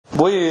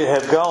We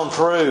have gone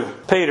through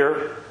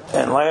Peter,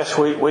 and last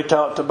week we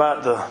talked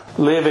about the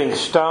living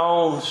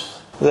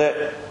stones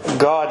that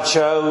God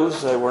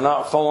chose. They were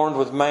not formed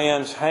with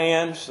man's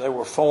hands. They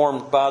were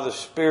formed by the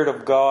Spirit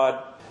of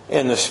God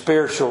in the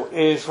spiritual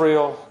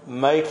Israel,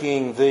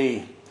 making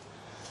the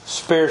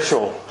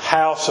spiritual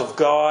house of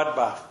God,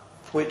 by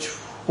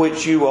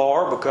which you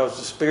are, because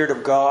the Spirit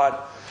of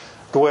God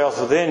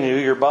dwells within you.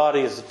 Your body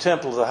is the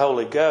temple of the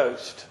Holy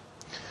Ghost.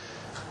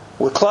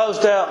 We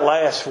closed out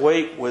last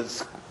week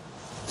with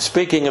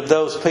speaking of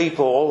those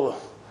people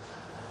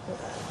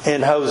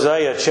in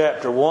Hosea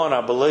chapter 1,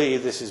 I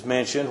believe this is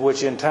mentioned,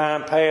 which in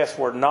time past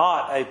were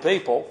not a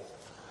people,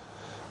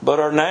 but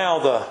are now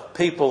the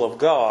people of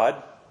God,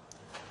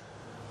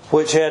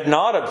 which had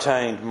not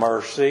obtained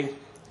mercy,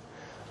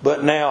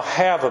 but now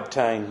have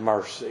obtained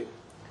mercy.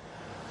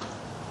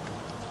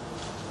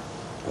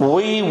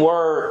 We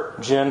were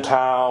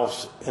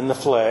Gentiles in the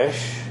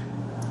flesh,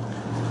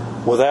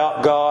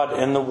 without God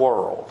in the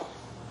world.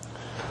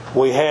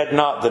 We had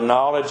not the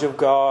knowledge of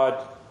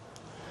God.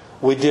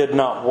 We did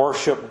not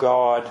worship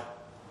God.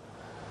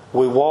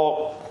 We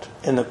walked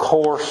in the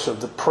course of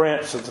the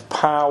prince of the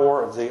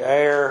power of the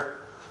air,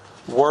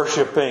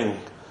 worshiping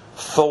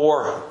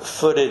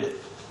four-footed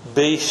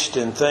beasts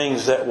and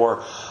things that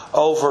were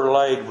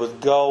overlaid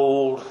with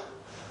gold,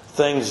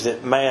 things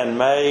that man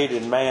made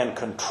and man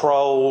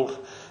controlled,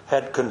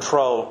 had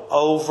control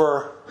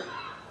over.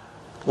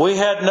 We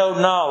had no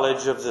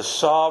knowledge of the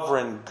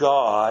sovereign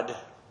God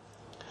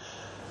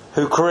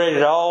who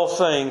created all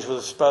things with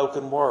a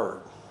spoken word.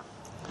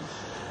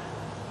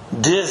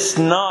 Does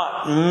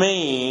not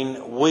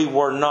mean we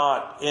were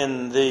not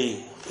in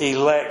the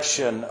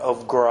election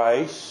of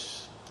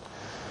grace.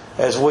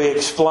 As we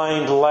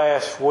explained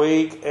last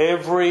week,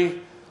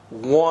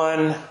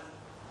 everyone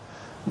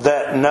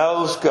that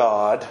knows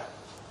God,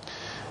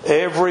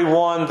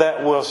 everyone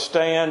that will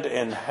stand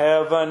in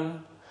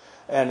heaven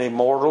and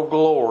immortal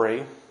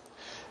glory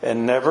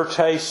and never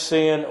taste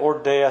sin or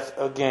death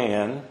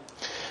again,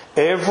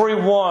 every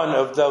one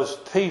of those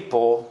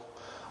people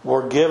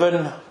were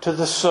given to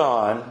the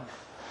Son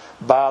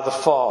by the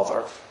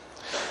Father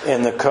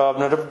in the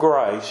covenant of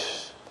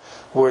grace,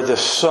 where the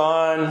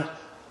Son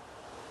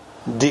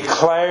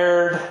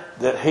declared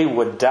that He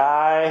would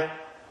die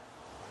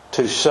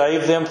to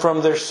save them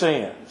from their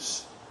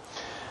sins.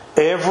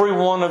 Every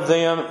one of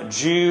them,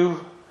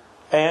 Jew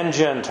and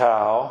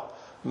Gentile,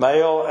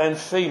 male and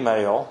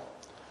female,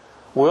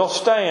 will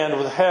stand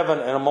with heaven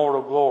and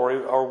immortal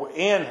glory, or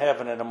in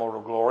heaven and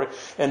immortal glory.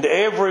 And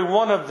every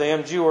one of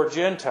them, Jew or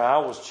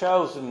Gentile, was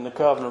chosen in the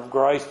covenant of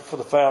grace for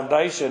the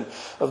foundation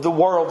of the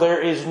world.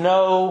 There is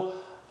no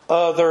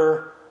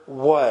other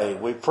way.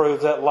 We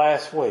proved that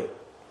last week.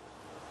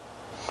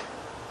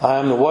 I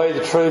am the way,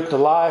 the truth, the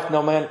life.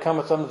 No man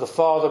cometh unto the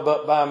Father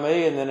but by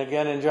me. And then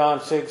again in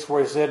John 6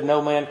 where He said,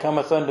 no man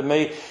cometh unto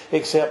me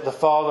except the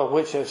Father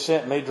which hath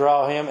sent me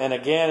draw him. And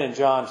again in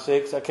John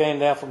 6, I came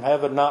down from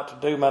heaven not to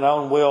do mine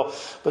own will,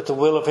 but the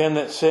will of Him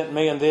that sent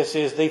me. And this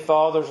is the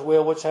Father's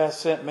will which hath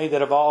sent me,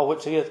 that of all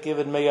which He hath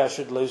given me I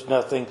should lose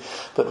nothing,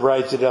 but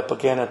raise it up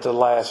again at the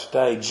last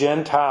day.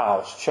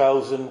 Gentiles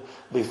chosen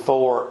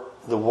before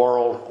the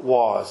world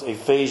was.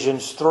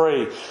 Ephesians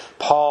 3,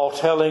 Paul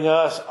telling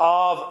us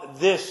of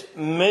this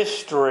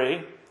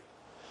mystery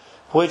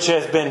which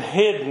has been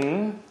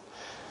hidden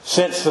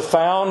since the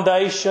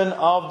foundation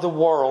of the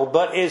world,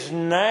 but is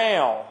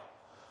now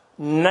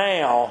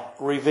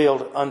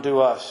revealed unto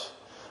us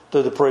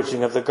through the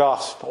preaching of the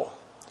gospel.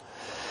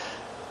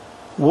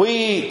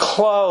 We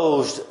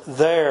closed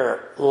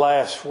there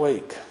last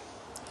week.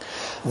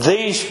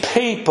 These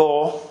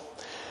people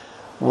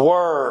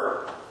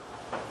were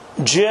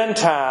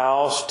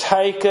Gentiles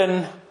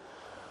taken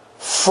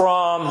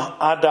from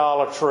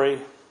idolatry,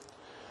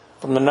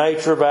 from the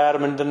nature of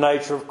Adam and the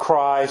nature of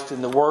Christ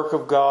and the work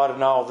of God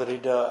and all that He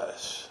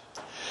does.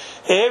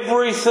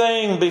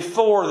 Everything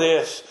before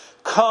this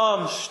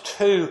comes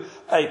to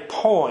a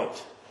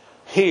point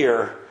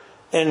here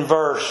in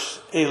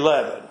verse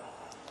 11.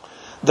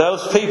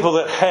 Those people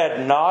that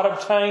had not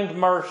obtained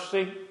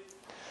mercy,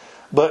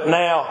 but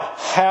now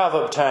have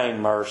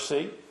obtained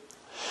mercy.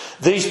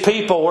 These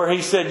people where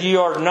He said,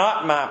 you are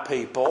not my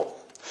people,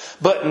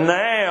 but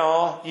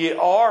now you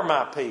are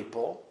my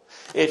people.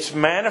 It's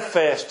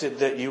manifested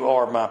that you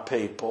are my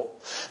people.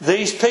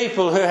 These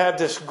people who have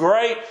this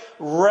great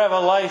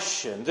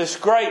revelation, this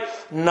great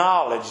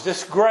knowledge,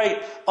 this great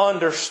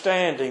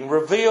understanding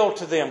revealed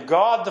to them.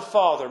 God the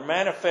Father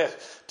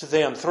manifests to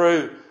them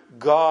through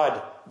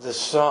God the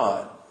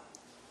Son.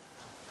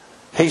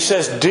 He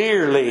says,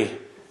 dearly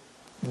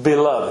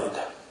beloved.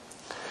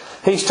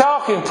 He's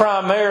talking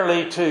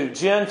primarily to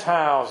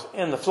Gentiles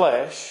in the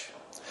flesh,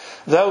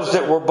 those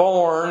that were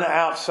born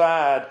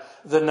outside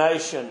the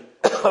nation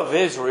of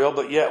Israel,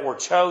 but yet were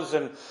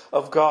chosen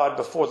of God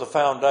before the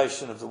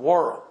foundation of the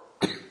world.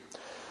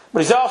 But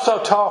He's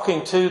also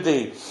talking to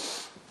the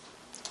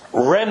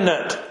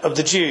remnant of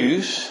the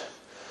Jews,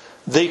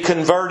 the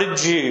converted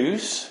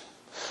Jews,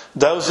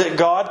 those that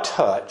God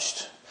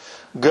touched,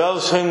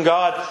 those whom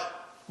God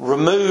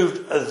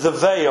removed the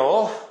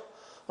veil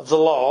of the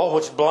law,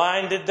 which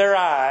blinded their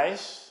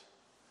eyes,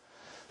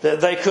 that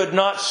they could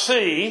not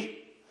see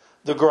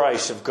the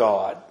grace of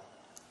God.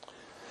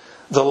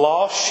 The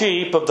lost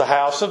sheep of the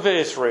house of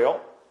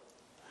Israel.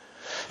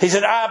 He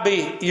said, I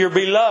be your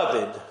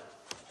beloved.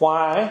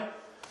 Why?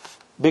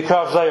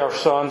 Because they are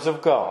sons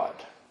of God.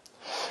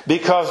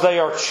 Because they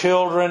are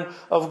children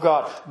of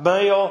God.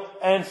 Male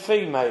and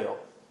female.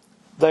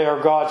 They are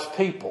God's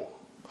people.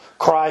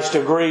 Christ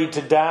agreed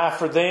to die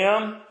for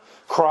them.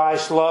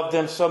 Christ loved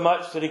them so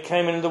much that He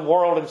came into the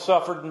world and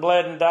suffered and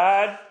bled and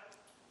died.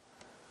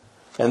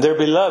 And they're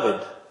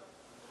beloved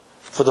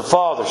for the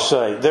Father's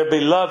sake. They're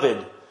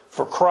beloved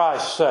for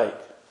Christ's sake.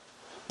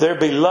 They're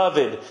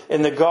beloved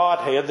in the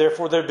Godhead.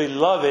 Therefore, they're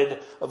beloved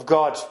of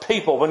God's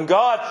people. When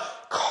God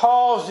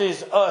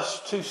causes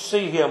us to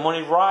see Him,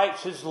 when He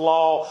writes His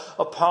law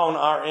upon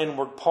our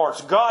inward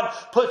parts, God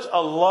puts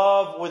a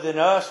love within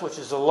us, which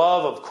is the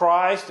love of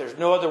Christ. There's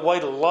no other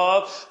way to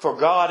love, for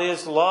God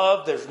is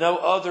love. There's no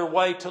other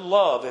way to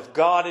love. If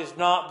God is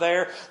not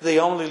there, the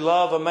only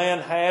love a man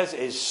has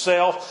is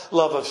self,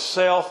 love of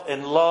self,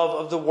 and love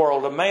of the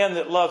world. A man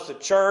that loves the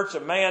church,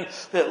 a man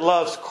that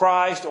loves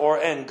Christ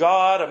and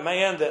God, a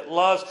man that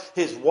loves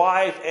his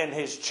wife and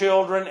his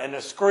children in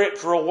a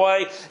scriptural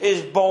way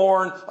is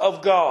born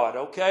of God.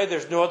 Okay?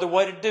 There's no other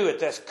way to do it.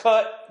 That's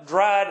cut,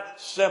 dried,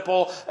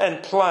 simple,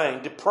 and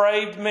plain.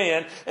 Depraved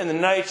men in the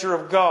nature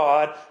of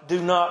God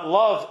do not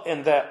love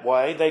in that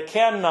way. They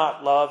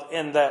cannot love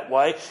in that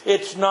way.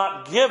 It's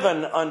not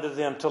given unto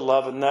them to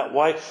love in that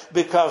way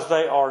because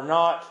they are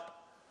not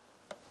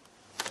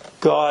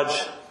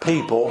God's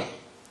people.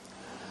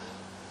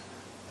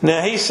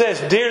 Now He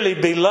says, dearly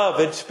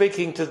beloved,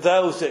 speaking to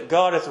those that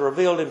God hath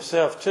revealed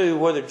Himself to,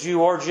 whether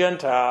Jew or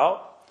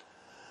Gentile.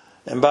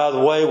 And by the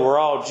way, we're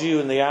all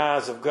Jew in the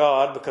eyes of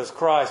God because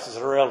Christ is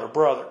our elder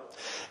brother.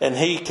 And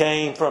He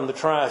sprang from the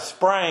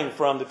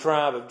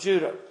tribe of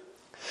Judah.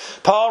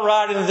 Paul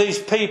writing to these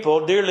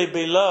people, dearly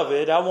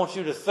beloved, I want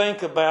you to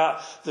think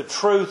about the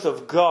truth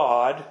of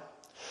God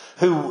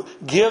who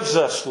gives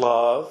us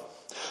love,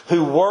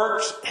 who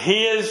works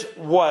His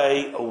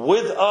way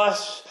with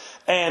us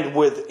and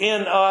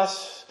within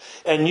us,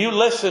 and you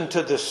listen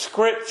to the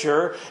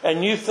Scripture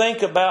and you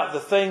think about the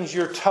things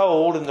you're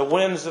told and the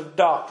winds of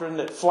doctrine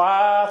that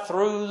fly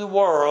through the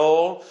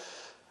world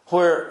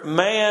where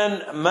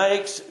man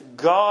makes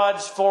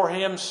gods for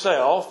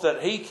himself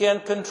that he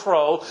can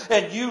control,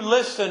 and you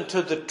listen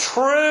to the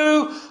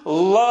true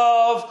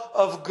love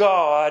of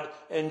God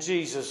in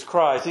Jesus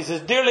Christ. He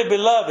says, dearly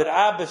beloved,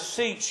 I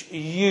beseech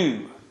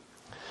you.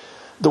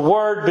 The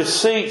word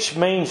beseech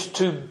means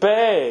to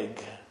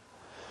beg.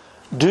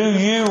 Do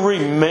you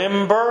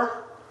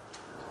remember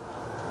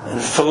in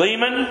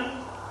Philemon,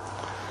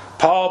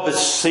 Paul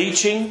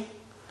beseeching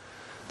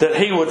that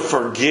he would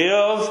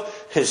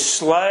forgive his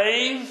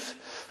slave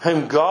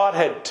whom God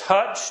had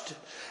touched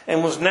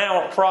and was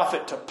now a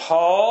prophet to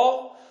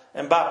Paul?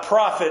 And by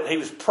prophet, he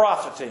was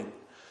profiting.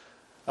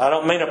 I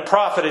don't mean a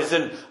prophet as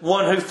in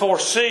one who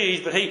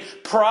foresees, but he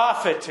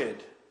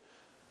profited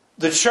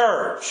the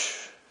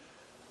church.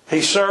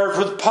 He served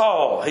with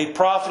Paul. He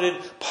profited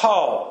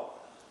Paul.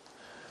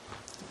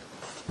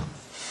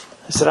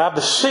 He said, I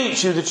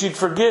beseech you that you'd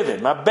forgive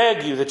him. I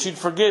beg you that you'd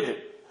forgive him.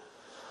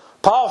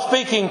 Paul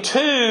speaking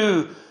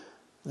to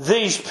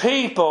these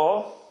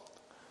people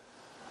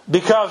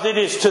because it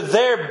is to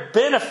their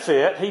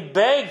benefit. He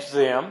begs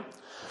them,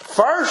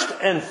 first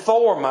and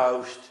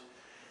foremost,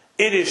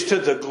 it is to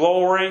the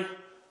glory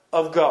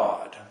of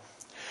God.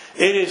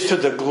 It is to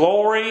the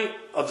glory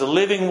of the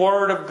living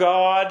Word of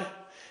God.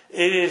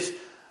 It is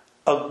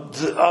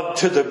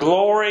to the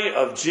glory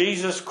of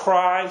Jesus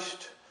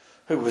Christ,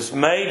 who was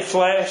made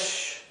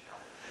flesh,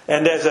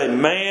 and as a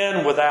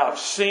man without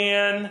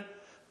sin,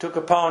 took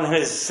upon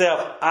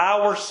Himself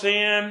our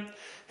sin,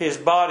 His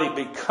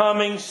body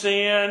becoming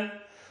sin,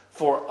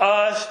 for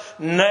us,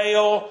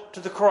 nailed to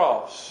the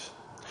cross.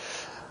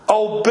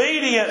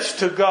 Obedience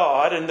to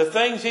God and the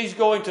things He's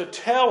going to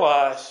tell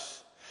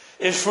us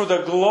is for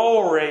the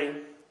glory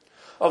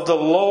of the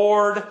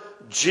Lord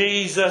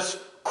Jesus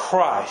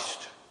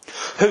Christ,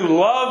 who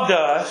loved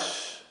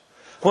us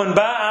when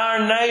by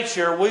our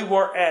nature we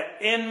were at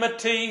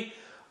enmity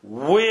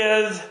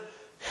with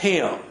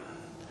Him.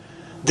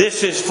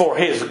 This is for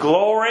His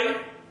glory.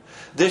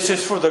 This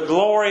is for the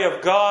glory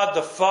of God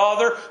the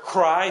Father.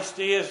 Christ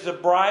is the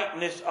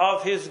brightness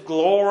of His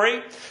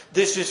glory.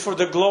 This is for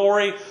the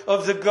glory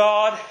of the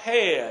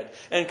Godhead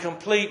and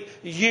complete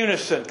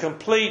unison,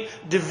 complete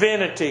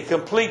divinity,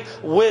 complete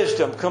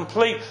wisdom,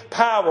 complete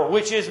power,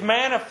 which is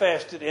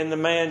manifested in the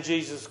man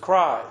Jesus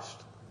Christ.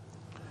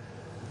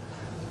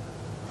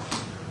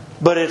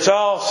 But it's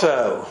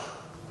also,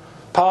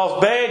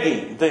 Paul's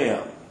begging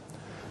them.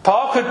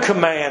 Paul could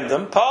command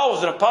them. Paul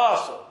was an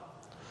apostle.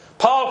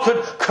 Paul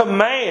could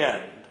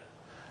command,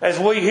 as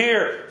we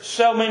hear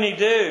so many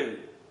do.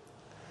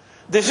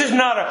 This is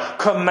not a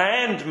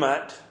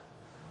commandment.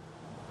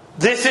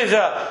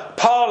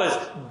 Paul is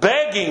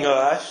begging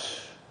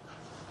us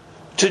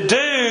to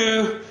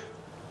do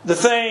the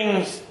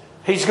things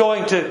he's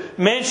going to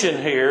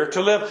mention here,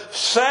 to live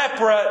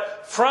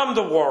separate from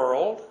the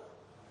world.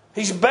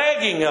 He's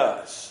begging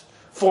us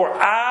for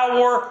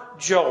our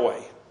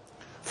joy,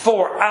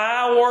 for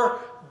our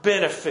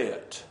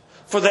benefit,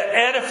 for the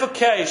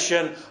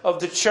edification of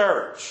the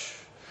church,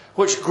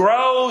 which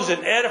grows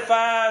and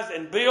edifies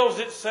and builds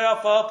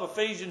itself up,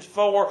 Ephesians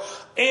 4,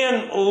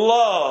 in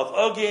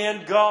love.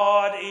 Again,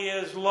 God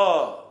is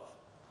love.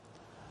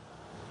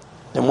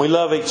 And we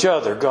love each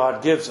other.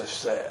 God gives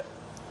us that.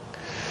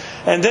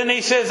 And then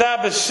he says,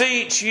 I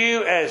beseech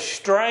you as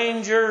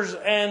strangers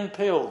and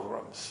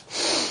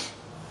pilgrims.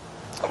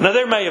 Now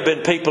there may have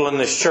been people in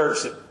this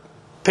church that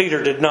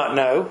Peter did not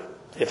know.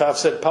 If I've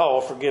said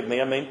Paul, forgive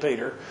me, I mean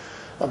Peter.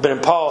 I've been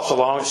in Paul so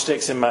long it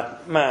sticks in my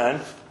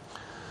mind.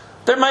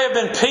 There may have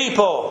been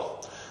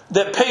people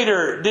that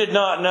Peter did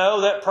not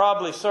know. That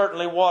probably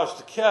certainly was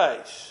the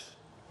case.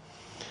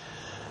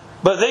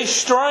 But these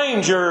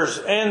strangers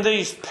and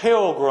these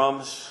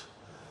pilgrims,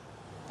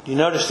 you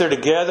notice they're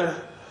together?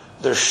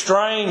 They're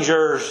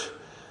strangers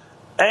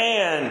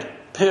and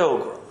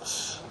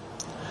pilgrims.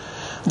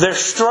 They're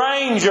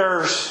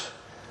strangers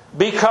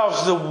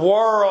because the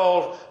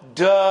world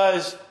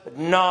does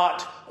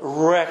not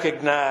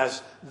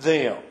recognize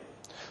them.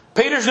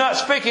 Peter's not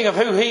speaking of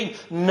who he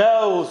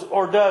knows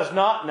or does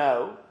not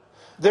know.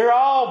 They're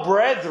all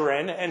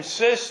brethren and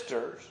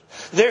sisters.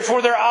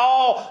 Therefore, they're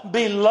all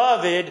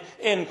beloved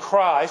in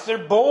Christ. They're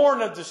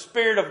born of the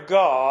Spirit of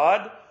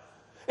God.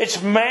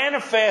 It's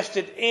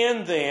manifested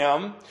in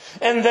them,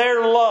 and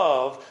they're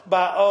loved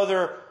by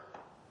other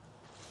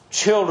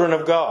children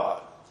of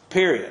God.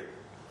 Period.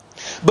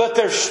 But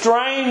they're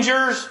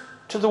strangers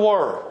to the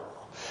world.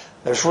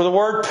 That's where the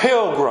word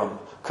pilgrim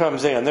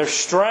comes in. They're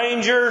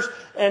strangers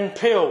and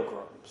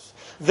pilgrims.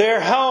 Their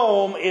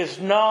home is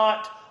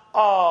not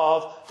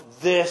of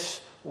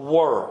this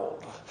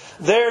world.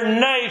 Their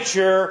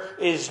nature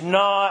is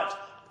not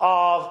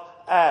of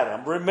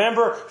Adam.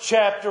 Remember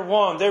chapter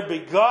 1. They're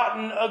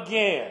begotten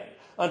again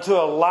unto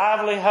a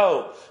lively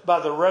hope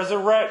by the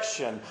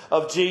resurrection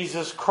of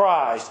Jesus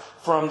Christ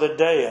from the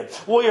dead.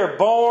 We are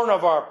born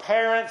of our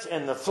parents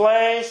in the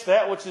flesh.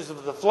 That which is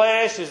of the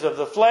flesh is of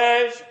the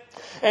flesh.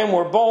 And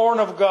we're born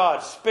of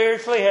God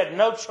spiritually. Had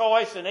no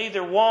choice in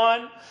either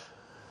one.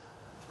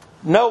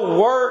 No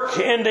work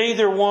in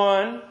either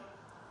one.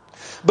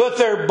 But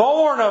they're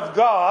born of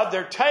God.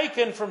 They're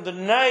taken from the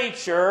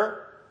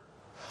nature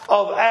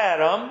of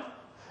Adam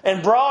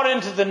and brought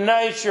into the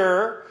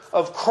nature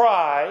of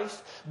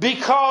Christ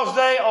because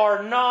they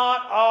are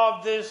not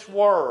of this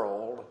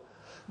world.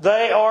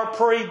 They are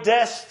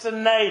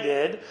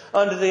predestinated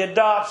unto the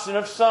adoption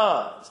of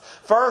sons.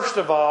 First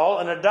of all,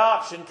 an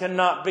adoption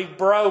cannot be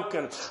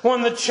broken.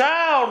 When the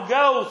child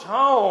goes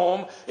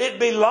home, it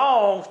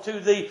belongs to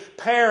the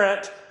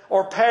parent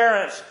or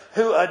parents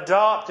who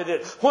adopted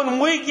it. When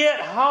we get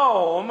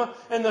home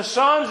and the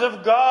sons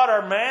of God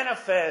are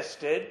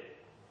manifested,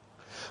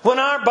 when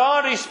our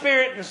body,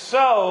 spirit, and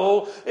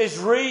soul is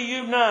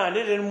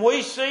reunited and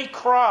we see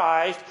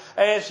Christ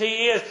as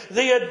He is,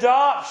 the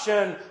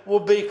adoption will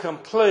be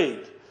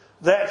complete.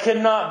 That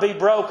cannot be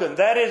broken.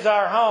 That is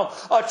our home.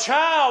 A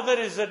child that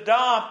is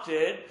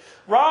adopted,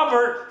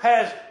 Robert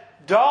has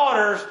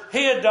daughters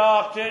he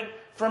adopted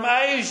from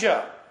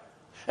Asia.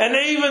 And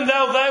even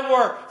though they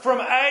were from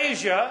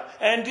Asia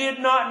and did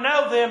not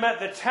know them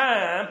at the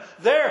time,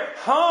 their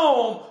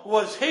home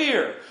was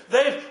here.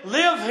 They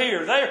live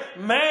here. They're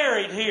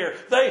married here.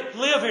 They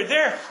live here.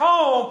 Their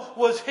home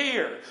was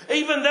here.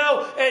 Even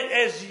though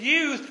as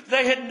youth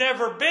they had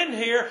never been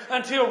here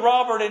until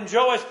Robert and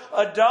Joyce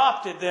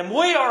adopted them.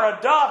 We are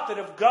adopted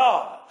of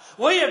God.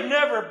 We have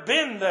never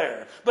been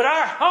there, but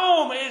our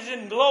home is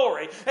in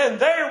glory, and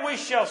there we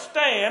shall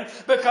stand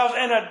because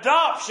an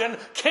adoption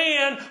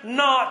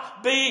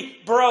cannot be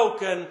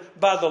broken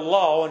by the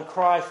law, and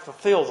Christ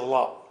fulfilled the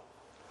law.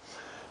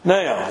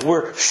 Now,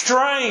 we're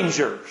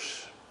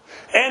strangers,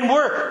 and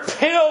we're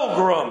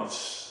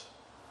pilgrims.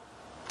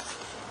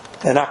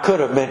 And I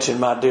could have mentioned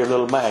my dear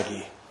little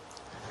Maggie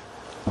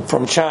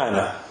from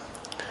China.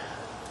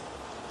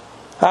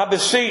 I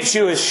beseech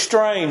you as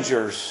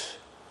strangers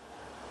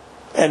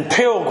and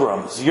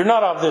pilgrims. You're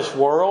not of this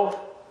world.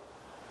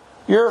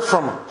 You're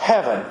from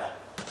heaven.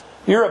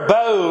 Your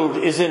abode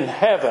is in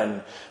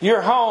heaven.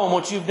 Your home,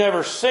 which you've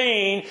never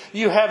seen,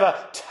 you have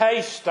a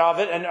taste of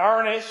it, an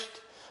earnest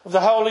of the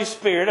Holy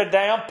Spirit, a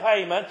down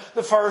payment,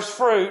 the first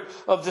fruit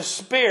of the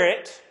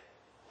Spirit.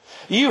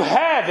 You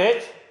have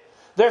it.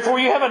 Therefore,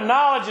 you have a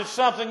knowledge of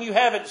something you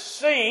haven't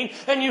seen,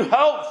 and you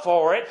hope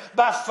for it.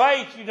 By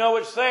faith, you know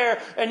it's there,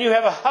 and you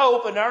have a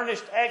hope, an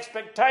earnest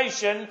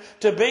expectation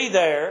to be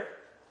there.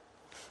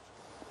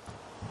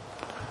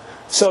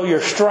 So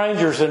you're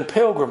strangers and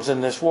pilgrims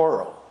in this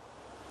world.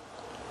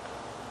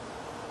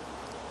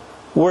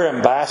 We're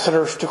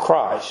ambassadors to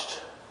Christ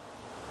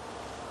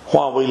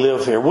while we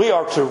live here. We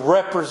are to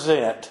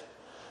represent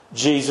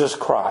Jesus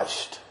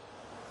Christ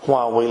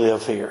while we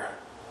live here.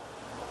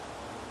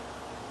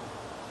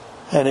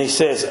 And he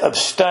says,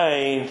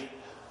 abstain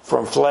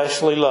from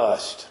fleshly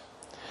lust.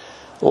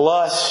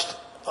 Lust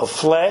of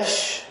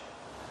flesh.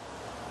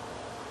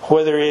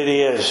 whether it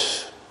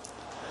is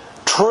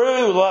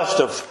true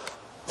lust of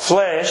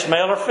flesh,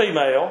 male or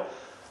female,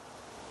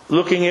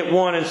 looking at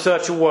one in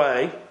such a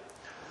way,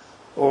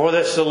 or whether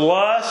it's the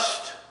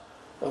lust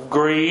of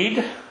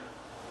greed.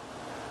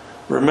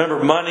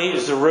 Remember, money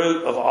is the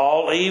root of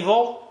all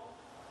evil.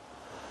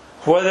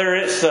 Whether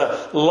it's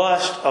the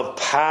lust of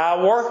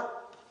power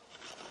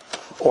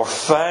or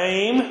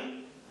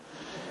fame,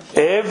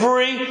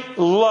 every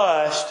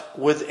lust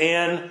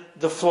within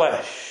the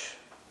flesh.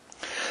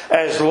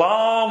 As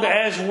long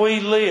as we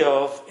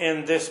live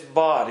in this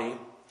body,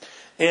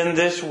 in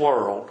this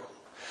world,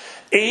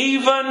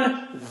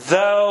 even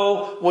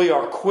though we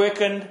are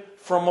quickened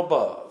from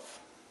above,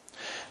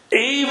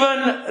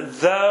 even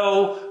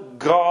though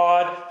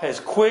God has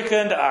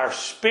quickened our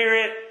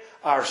spirit,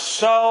 our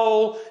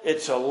soul,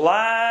 it's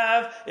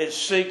alive, it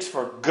seeks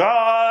for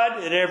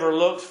God, it ever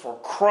looks for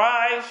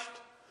Christ,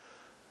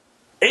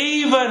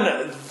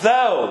 even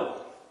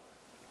though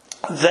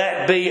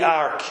that be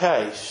our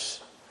case,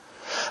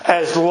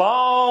 as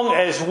long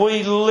as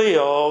we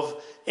live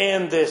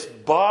in this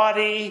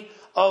body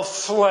of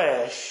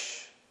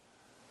flesh,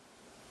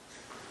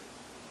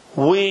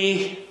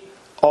 we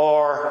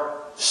are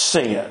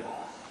sin.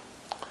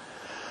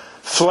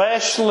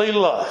 Fleshly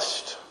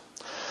lust.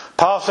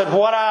 Paul said,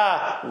 what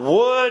I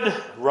would,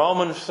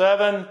 Romans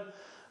 7,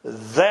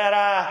 that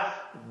I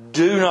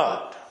do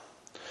not.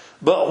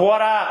 But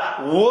what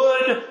I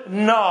would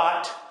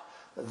not,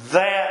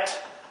 that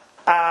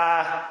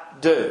I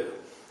do.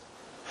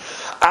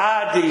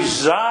 I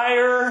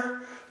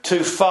desire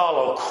to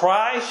follow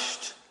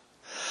Christ.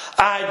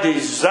 I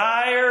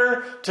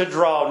desire to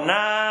draw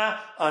nigh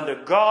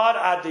unto God.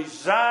 I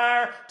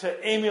desire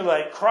to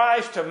emulate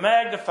Christ, to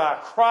magnify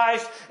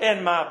Christ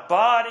in my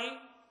body.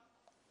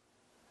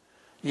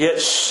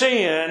 Yet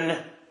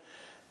sin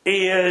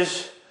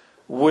is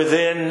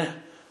within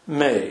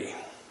me.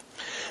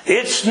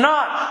 It's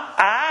not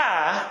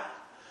I,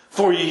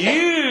 for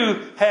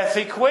you hath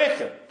he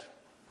quickened.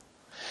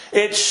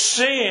 It's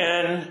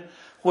sin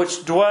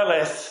which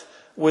dwelleth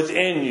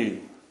within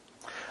you.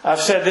 I've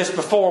said this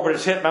before, but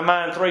it's hit my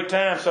mind 3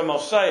 times, so I'm going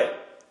to say it.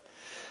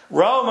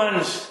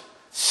 Romans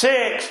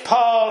 6,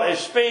 Paul is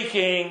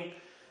speaking.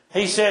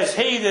 He says,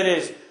 he that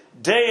is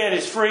dead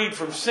is freed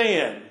from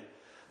sin.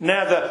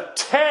 Now the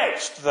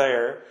text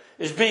there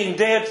is being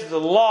dead to the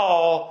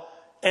law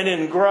and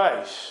in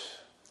grace.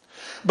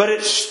 But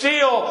it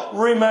still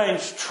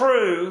remains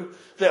true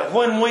that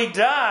when we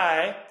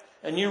die,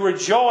 and you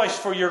rejoice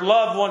for your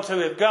loved ones who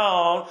have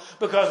gone,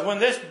 because when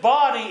this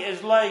body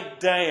is laid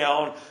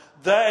down,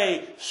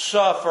 they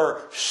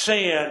suffer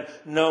sin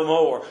no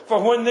more.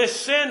 For when this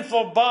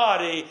sinful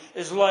body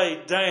is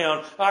laid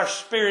down, our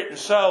spirit and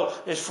soul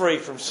is free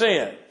from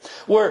sin.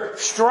 We're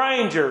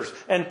strangers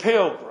and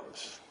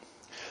pilgrims.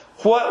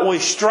 What we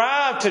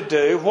strive to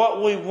do,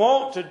 what we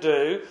want to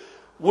do,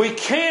 we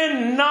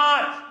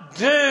cannot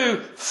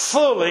do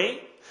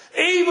fully,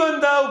 even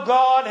though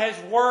God has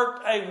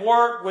worked a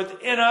work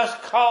within us,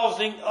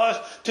 causing us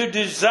to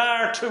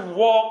desire to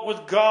walk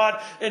with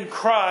God in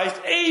Christ,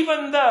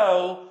 even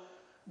though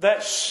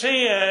that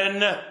sin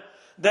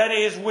that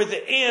is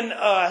within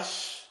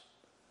us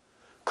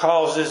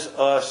causes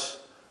us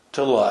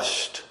to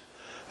lust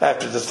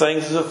after the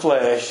things of the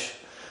flesh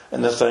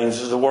and the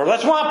things of the world.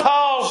 That's why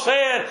Paul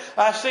said,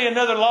 I see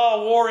another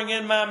law warring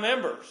in my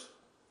members.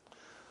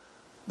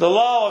 The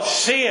law of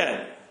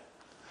sin,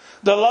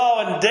 the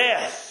law of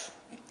death,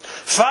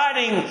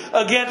 fighting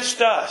against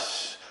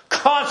us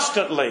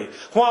constantly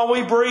while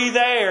we breathe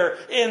air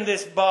in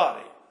this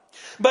body.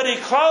 But he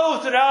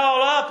closed it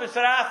all up and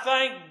said, I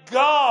thank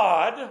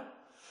God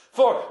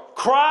for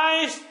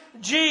Christ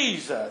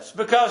Jesus,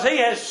 because he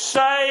has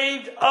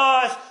saved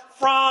us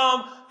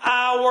from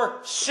our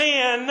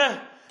sin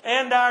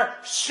and our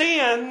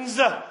sins,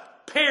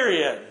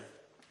 period.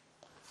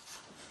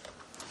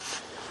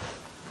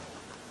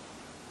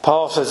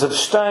 Paul says,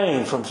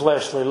 abstain from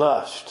fleshly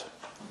lust.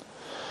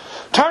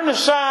 Turn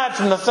aside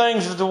from the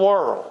things of the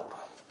world,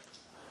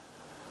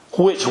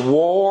 which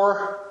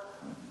war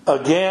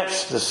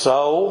against the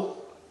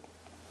soul.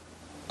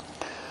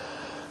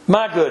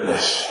 My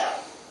goodness.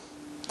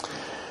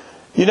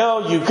 You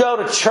know, you go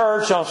to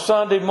church on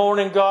Sunday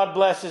morning. God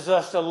blesses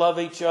us to love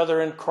each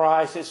other in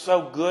Christ. It's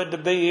so good to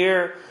be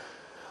here.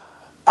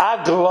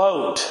 I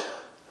gloat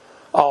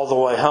all the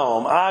way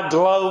home. I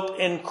gloat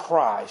in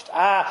Christ.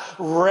 I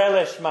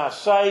relish my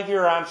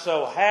Savior. I'm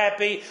so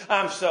happy.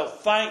 I'm so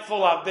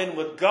thankful. I've been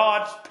with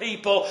God's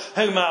people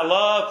whom I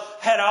love.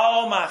 Had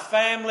all my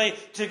family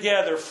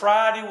together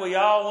Friday. We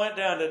all went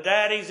down to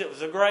Daddy's. It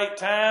was a great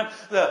time.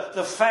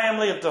 The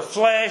family of the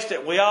flesh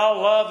that we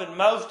all love, and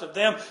most of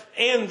them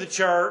in the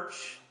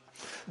church.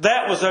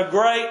 That was a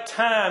great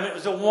time. It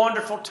was a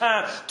wonderful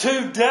time.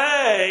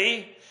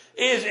 Today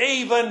is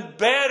even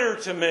better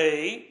to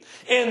me,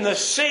 in the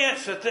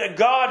sense that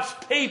God's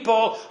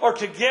people are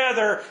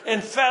together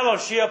in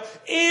fellowship,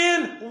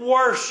 in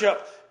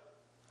worship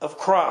of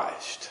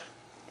Christ.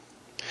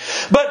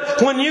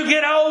 But when you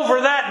get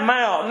over that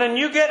mountain and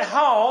you get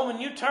home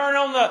and you turn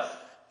on the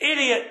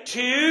idiot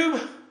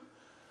tube,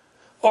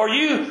 or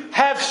you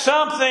have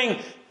something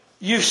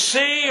you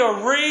see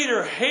or read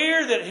or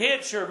hear that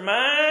hits your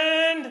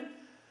mind,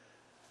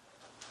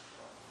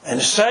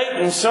 and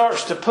Satan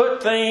starts to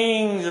put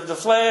things of the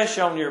flesh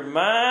on your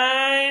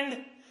mind,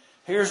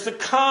 here's the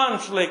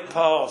conflict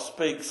Paul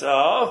speaks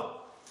of.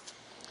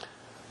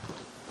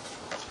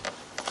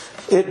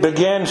 It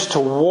begins to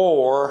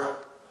war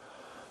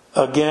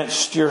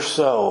against your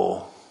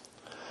soul.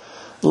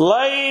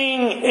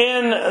 Laying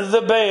in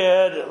the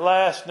bed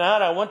last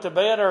night, I went to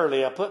bed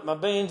early. I put my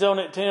beans on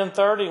at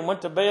 10:30 and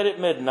went to bed at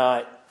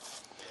midnight.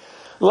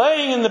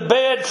 Laying in the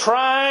bed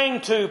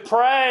trying to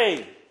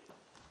pray.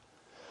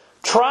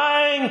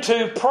 Trying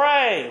to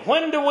pray.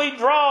 When do we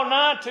draw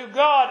nigh to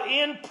God?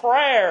 In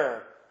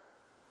prayer.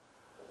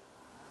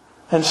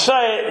 And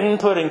Satan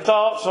putting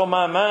thoughts on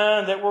my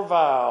mind that were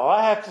vile.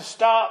 I have to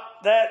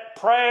stop that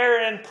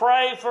prayer and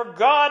pray for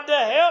God to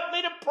help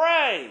me to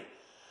pray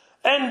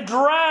and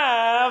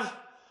drive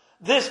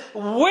this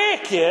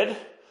wicked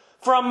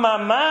from my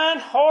mind,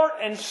 heart,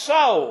 and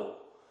soul,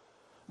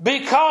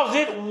 because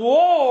it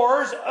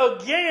wars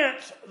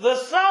against the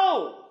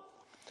soul.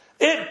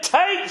 It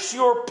takes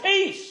your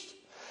peace.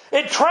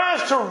 It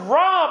tries to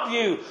rob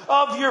you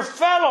of your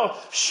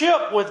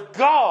fellowship with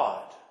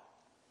God.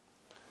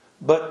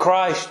 But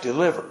Christ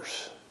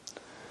delivers.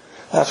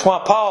 That's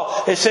why Paul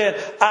has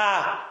said,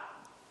 I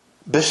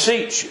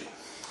beseech you.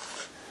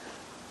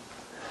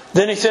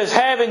 Then he says,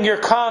 having your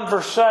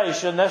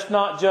conversation, that's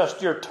not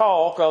just your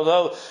talk,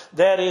 although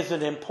that is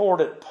an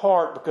important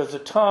part, because the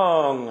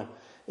tongue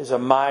is a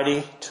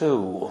mighty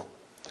tool.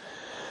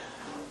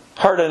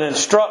 Heard an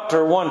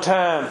instructor one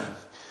time,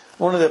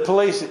 one of the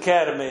police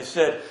academies,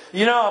 said,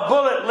 you know, a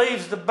bullet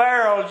leaves the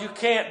barrel, you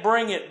can't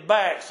bring it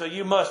back, so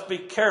you must be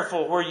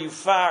careful where you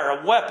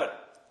fire a weapon.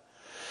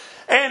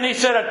 And he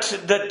said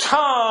the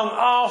tongue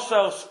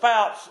also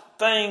spouts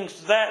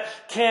things that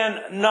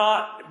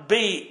cannot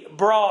be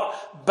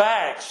brought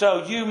back.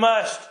 So you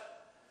must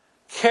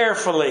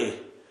carefully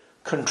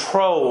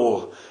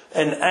control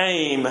and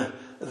aim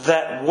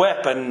that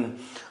weapon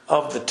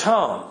of the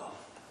tongue.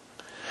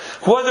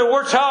 Whether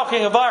we're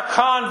talking of our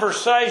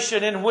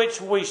conversation in which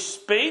we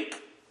speak,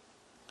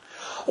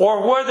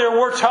 or whether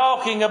we're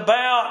talking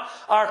about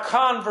our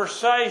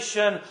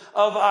conversation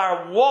of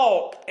our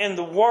walk in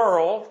the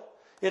world,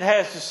 it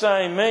has the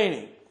same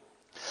meaning.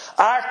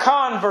 Our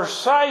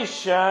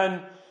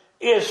conversation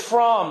is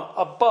from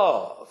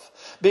above,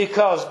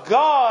 because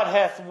God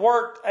hath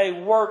worked a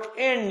work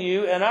in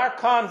you, and our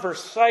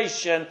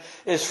conversation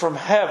is from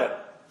heaven.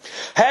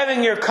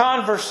 Having your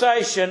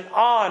conversation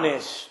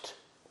honest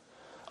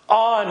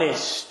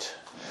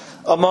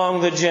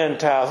among the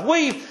Gentiles.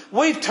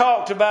 We've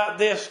talked about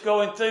this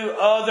going through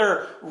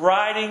other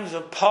writings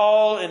of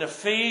Paul in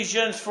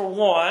Ephesians for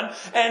one,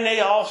 and they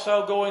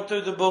also going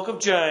through the book of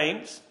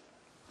James.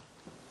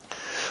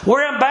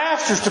 We're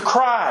ambassadors to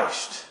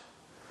Christ.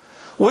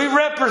 We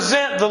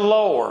represent the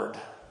Lord.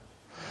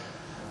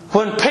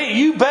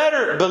 You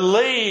better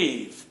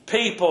believe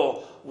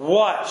people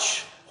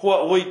watch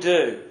what we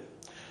do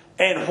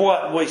and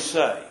what we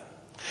say.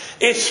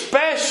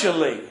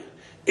 Especially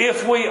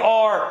if we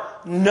are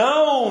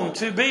known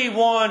to be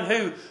one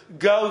who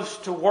goes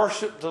to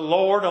worship the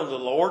Lord on the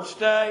Lord's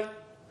Day.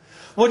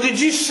 Well, did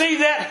you see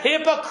that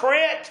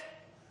hypocrite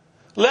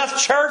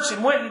left church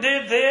and went and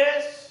did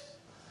this?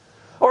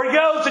 Or he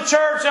goes to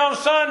church on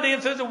Sunday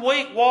and through the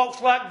week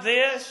walks like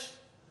this?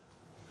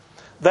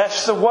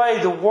 That's the way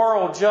the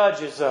world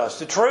judges us.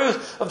 The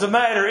truth of the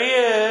matter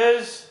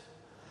is,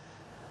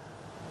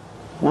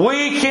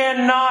 we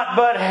cannot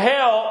but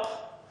help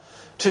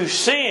to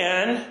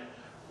sin.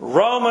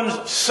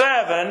 Romans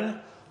 7,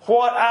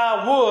 what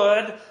I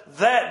would,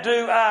 that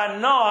do I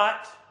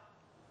not.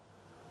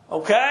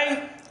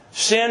 Okay?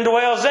 Sin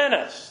dwells in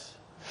us.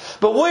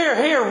 But we're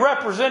here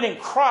representing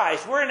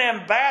Christ. We're an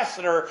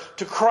ambassador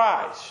to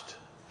Christ.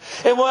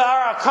 And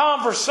our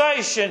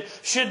conversation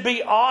should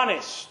be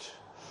honest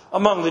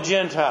among the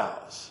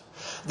Gentiles.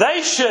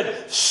 They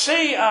should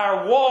see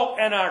our walk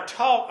and our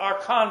talk, our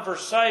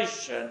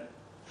conversation.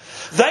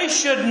 They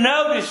should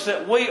notice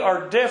that we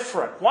are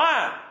different.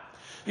 Why?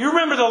 You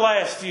remember the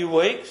last few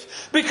weeks?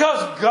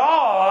 Because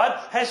God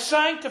has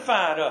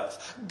sanctified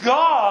us.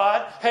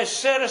 God has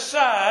set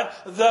aside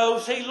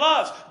those He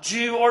loves,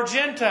 Jew or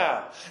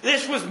Gentile.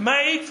 This was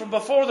made from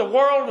before the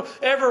world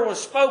ever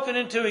was spoken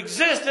into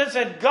existence,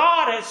 and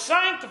God has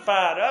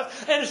sanctified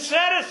us and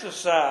set us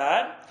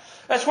aside.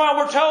 That's why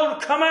we're told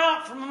to come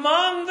out from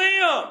among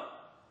them.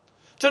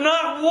 To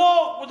not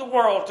walk with the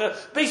world, to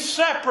be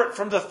separate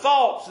from the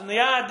thoughts and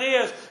the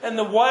ideas and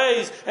the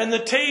ways and the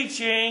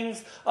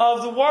teachings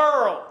of the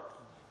world.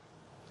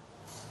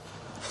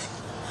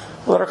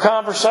 Let our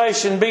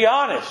conversation be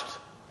honest.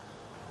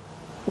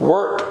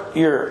 Work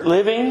your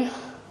living,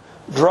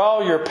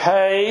 draw your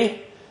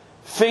pay,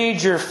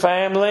 feed your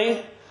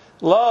family,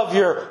 love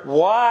your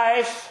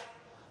wife.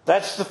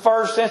 That's the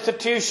first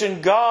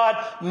institution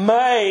God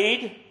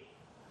made.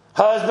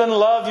 Husband,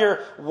 love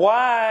your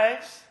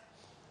wives.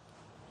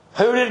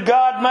 Who did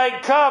God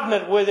make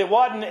covenant with? It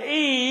wasn't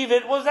Eve,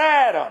 it was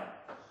Adam.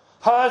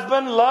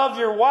 Husband, love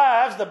your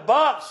wives. The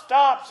buck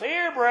stops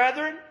here,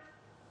 brethren.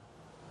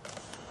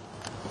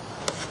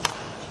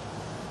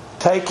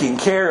 Taking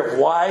care of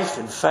wife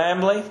and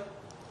family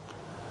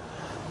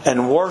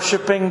and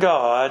worshiping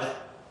God,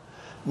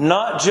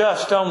 not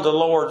just on the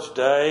Lord's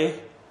day,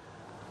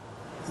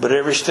 but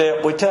every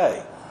step we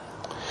take.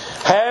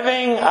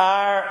 Having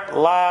our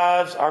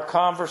lives, our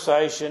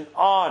conversation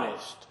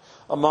honest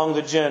among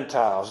the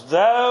Gentiles.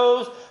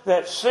 Those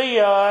that see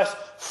us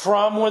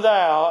from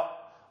without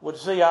would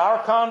see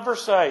our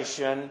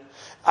conversation,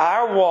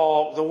 our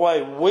walk, the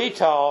way we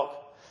talk,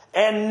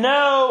 and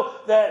know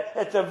that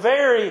at the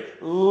very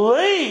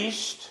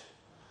least,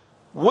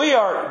 we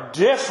are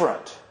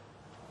different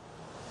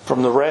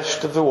from the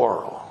rest of the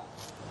world.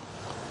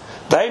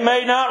 They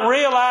may not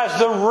realize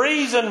the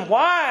reason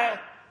why,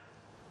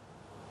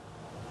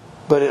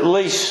 but at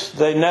least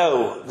they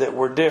know that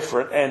we're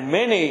different. And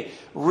many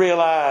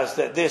realize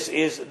that this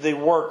is the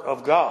work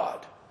of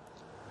God.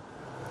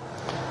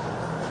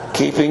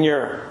 Keeping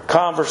your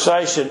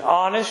conversation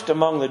honest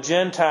among the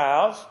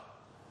Gentiles.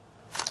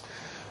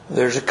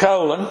 There's a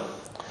colon.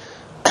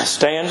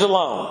 Stands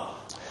alone.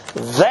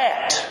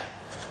 That,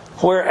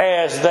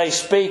 whereas they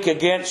speak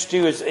against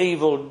you as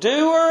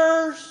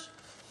evildoers,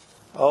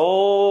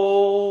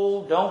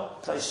 oh,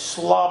 don't they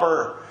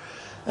slobber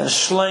and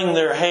sling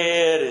their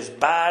head as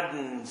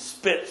Biden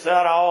spits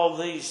out all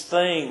these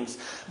things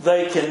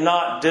they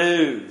cannot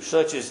do,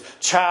 such as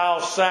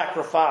child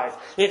sacrifice.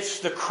 It's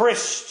the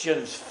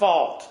Christian's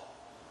fault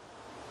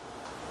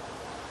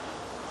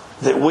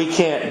that we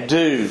can't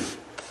do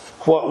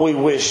what we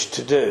wish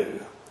to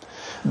do.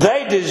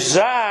 They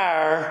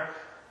desire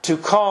to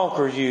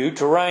conquer you,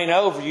 to reign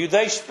over you.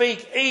 They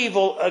speak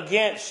evil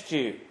against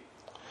you.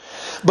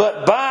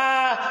 But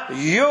by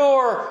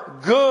your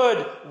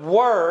good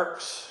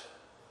works,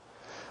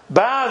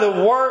 by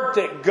the work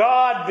that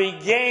God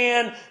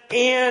began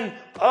in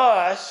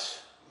us,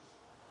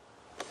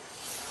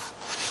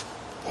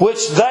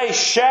 which they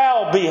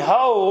shall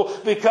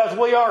behold, because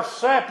we are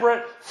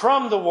separate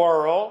from the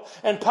world.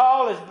 And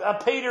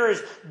Peter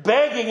is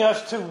begging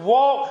us to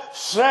walk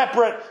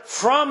separate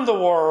from the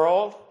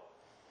world.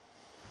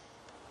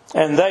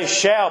 And they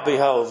shall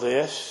behold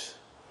this.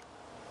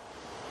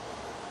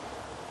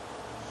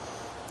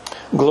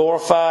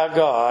 Glorify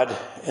God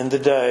in the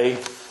day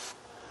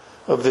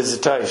of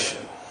visitation.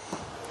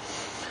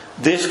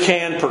 This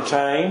can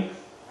pertain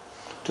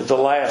to the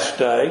last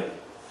day,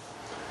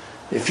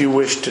 if you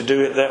wish to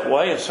do it that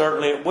way, and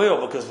certainly it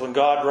will, because when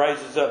God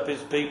raises up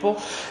His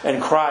people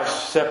and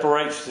Christ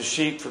separates the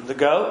sheep from the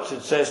goats,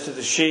 it says to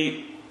the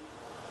sheep,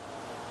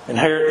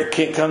 inherit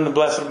the come the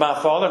blessing of my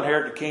Father,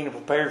 inherit the kingdom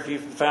prepared for you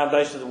from the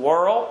foundation of the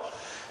world.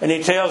 And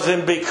He tells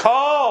them,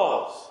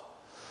 because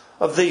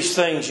of these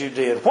things you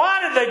did.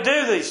 Why did they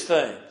do these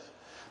things?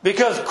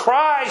 Because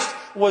Christ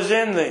was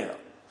in them.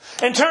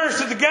 And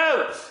turns to the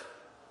goats.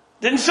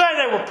 Didn't say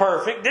they were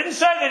perfect. Didn't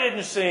say they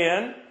didn't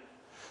sin.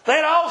 They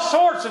had all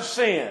sorts of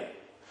sin.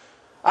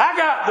 I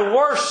got the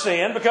worst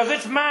sin because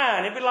it's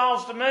mine. It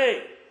belongs to me.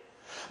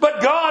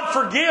 But God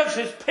forgives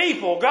His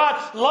people.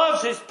 God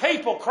loves His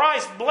people.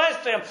 Christ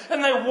blessed them.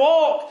 And they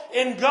walk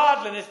in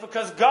godliness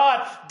because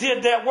God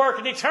did that work.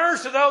 And He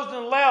turns to those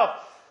on the left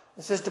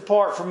and says,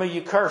 depart from me,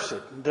 you cursed,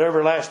 into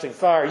everlasting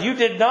fire. You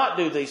did not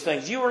do these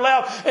things. You were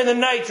left in the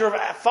nature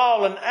of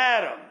fallen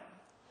Adam.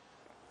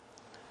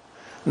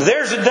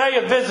 There's a day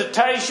of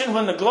visitation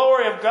when the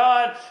glory of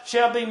God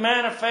shall be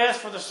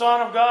manifest, for the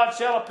Son of God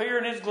shall appear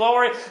in His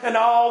glory, and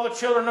all the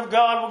children of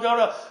God will go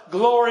to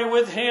glory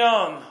with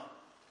Him,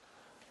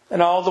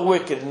 and all the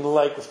wicked in the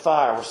lake of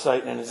fire with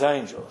Satan and his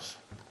angels.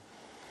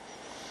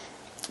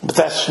 But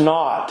that's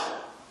not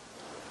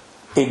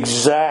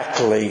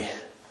exactly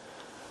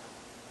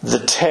the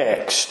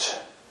text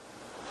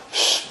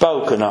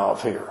spoken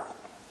of here.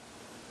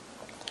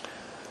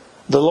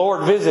 The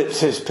Lord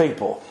visits His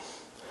people.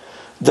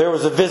 There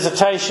was a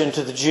visitation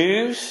to the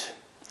Jews.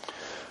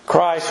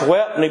 Christ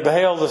wept and He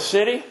beheld the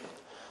city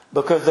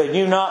because they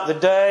knew not the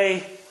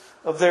day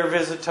of their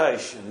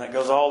visitation. That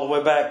goes all the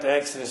way back to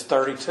Exodus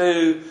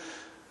 32.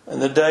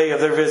 And the day of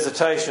their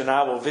visitation,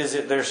 I will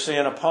visit their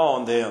sin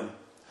upon them.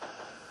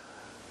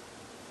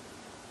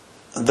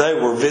 They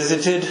were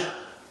visited.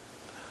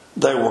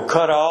 They were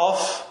cut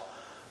off.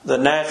 The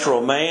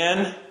natural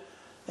man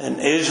in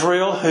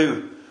Israel,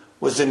 who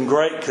was in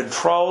great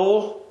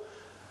control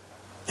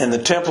in the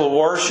temple of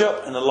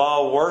worship and the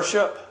law of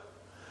worship,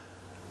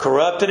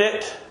 corrupted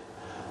it.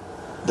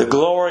 The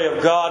glory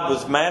of God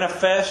was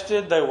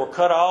manifested. They were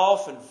cut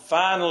off and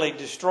finally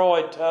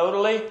destroyed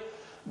totally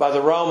by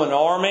the Roman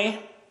army.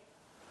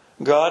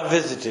 God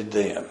visited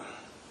them.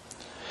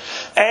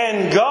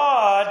 And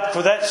God,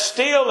 for that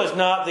still is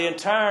not the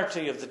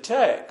entirety of the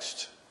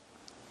text,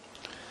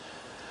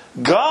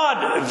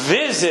 God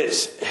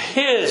visits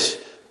His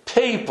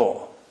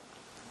people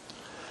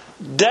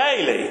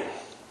daily.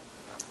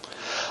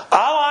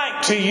 I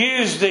like to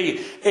use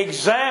the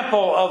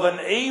example of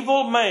an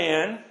evil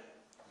man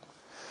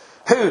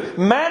who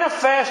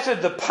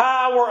manifested the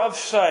power of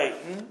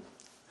Satan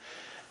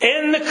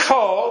in the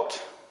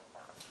cult,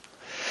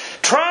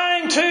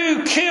 trying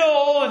to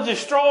kill and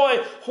destroy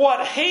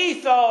what he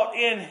thought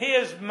in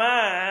his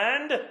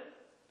mind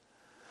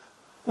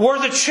were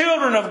the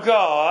children of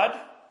God,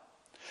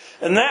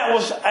 and that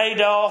was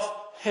Adolf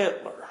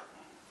Hitler.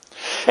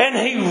 And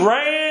he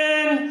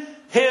ran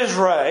his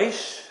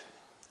race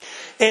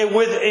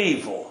with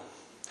evil.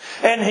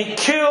 And he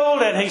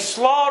killed and he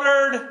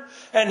slaughtered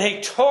and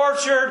he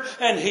tortured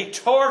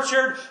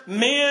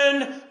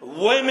men,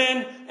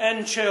 women,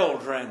 and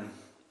children.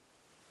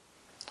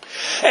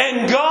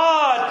 And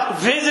God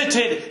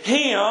visited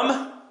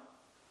him,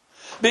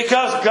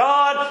 because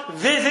God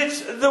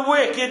visits the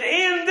wicked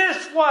in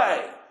this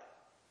way,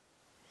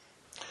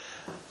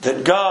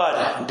 that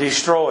God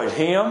destroyed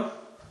him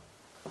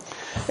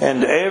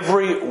and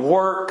every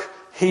work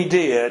he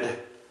did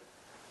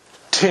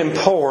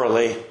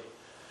temporally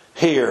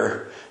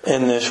here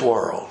in this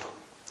world.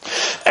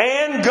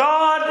 And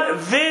God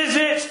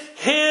visits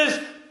His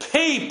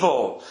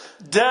people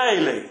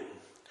daily.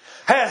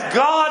 Has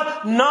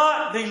God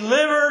not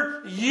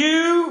delivered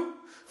you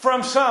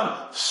from some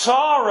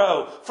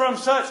sorrow, from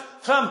some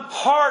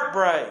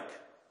heartbreak,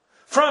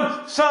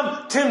 from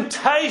some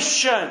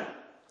temptation?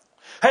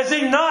 Has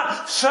He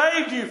not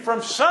saved you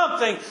from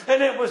something,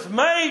 and it was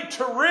made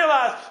to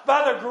realize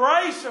by the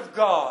grace of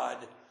God,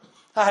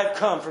 I have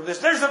come from this?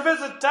 There's a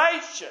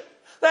visitation.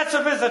 That's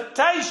a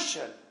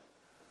visitation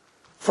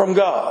from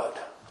God.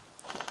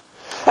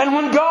 And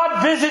when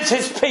God visits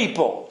His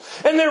people,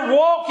 and they're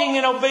walking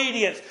in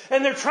obedience,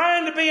 and they're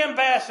trying to be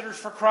ambassadors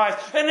for Christ,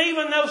 and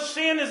even though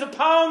sin is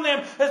upon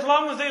them, as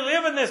long as they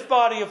live in this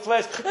body of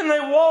flesh, and they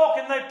walk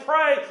and they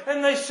pray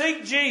and they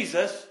seek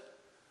Jesus,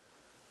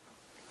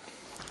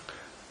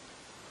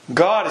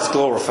 God is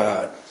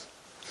glorified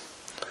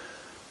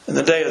in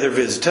the day of their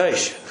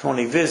visitation, when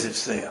He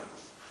visits them.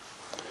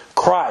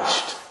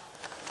 Christ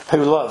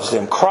who loves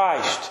them.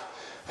 Christ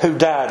who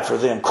died for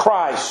them.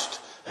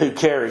 Christ who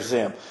carries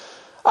them.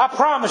 I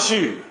promise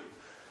you,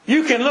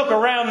 you can look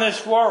around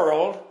this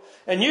world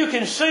and you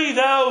can see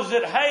those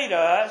that hate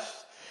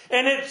us,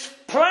 and it's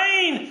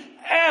plain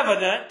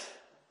evident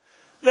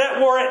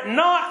that were it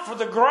not for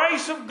the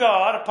grace of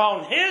God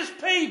upon His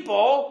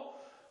people,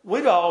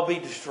 we'd all be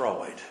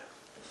destroyed.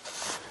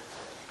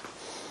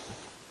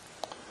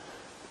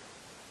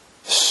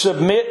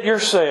 Submit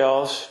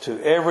yourselves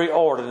to every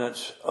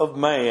ordinance of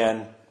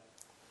man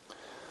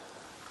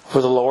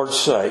for the Lord's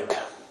sake.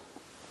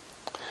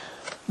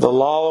 The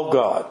law of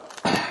God.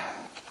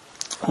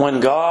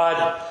 When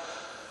God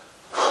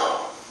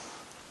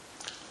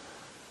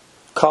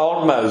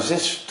called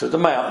Moses to the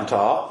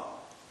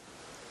mountaintop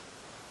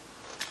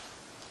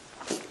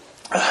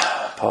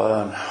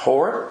upon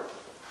Horeb,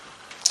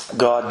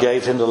 God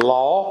gave him the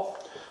law.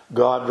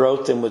 God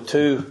wrote them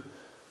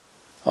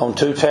on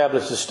two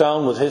tablets of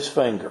stone with His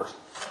finger.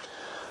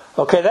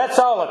 Okay, that's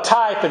all a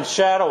type and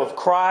shadow of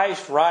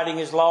Christ writing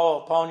His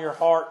law upon your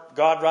heart.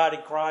 God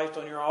writing Christ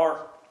on your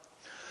heart.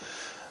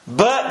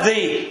 But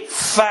the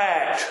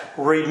fact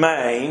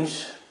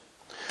remains,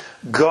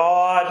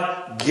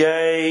 God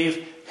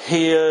gave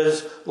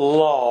His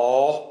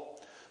law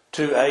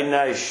to a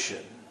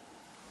nation.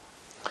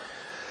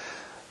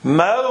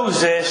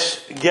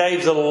 Moses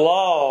gave the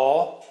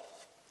law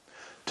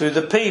to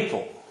the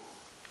people.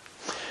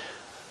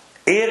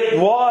 It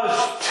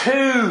was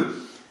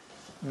to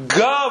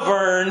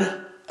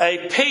govern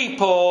a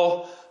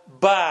people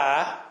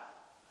by.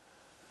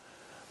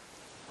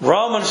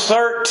 Romans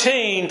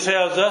 13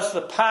 tells us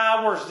the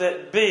powers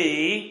that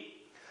be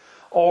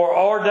are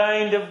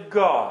ordained of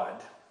God.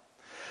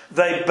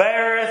 They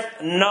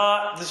beareth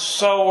not the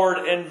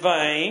sword in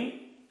vain.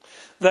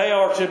 They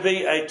are to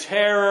be a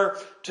terror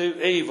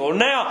to evil.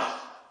 Now,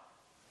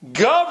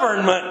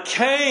 government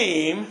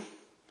came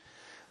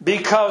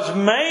because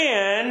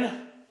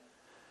man,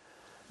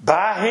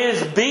 by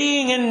his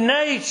being in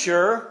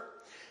nature,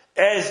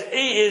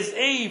 is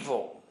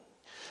evil.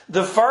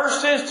 The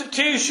first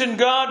institution,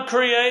 God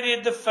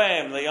created the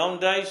family on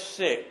day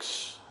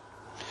 6.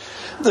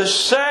 The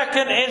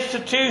second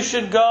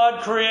institution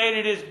God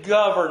created is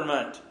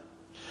government,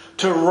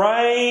 to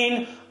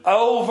reign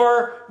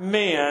over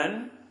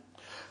men.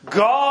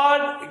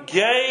 God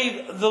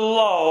gave the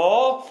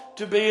law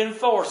to be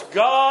enforced.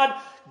 God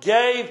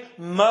gave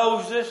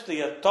Moses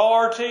the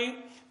authority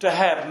to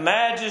have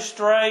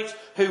magistrates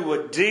who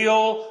would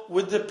deal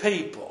with the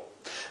people.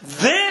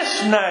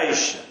 This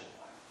nation,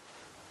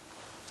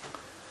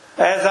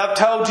 as I've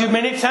told you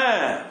many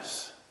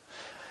times,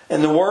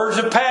 in the words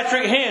of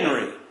Patrick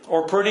Henry,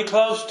 or pretty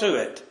close to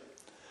it,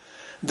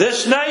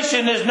 this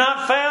nation is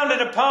not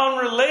founded upon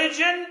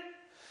religion.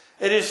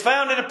 It is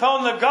founded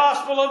upon the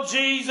gospel of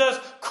Jesus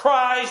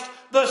Christ,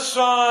 the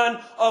Son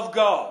of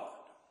God.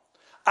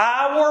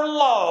 Our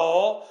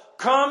law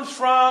comes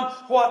from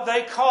what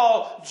they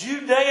call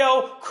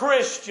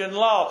Judeo-Christian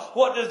law.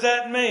 What does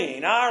that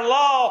mean? Our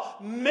law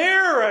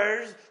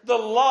mirrors the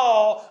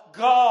law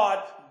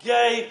God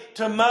gave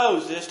to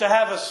Moses to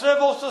have a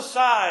civil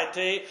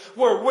society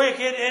where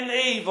wicked and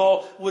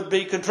evil would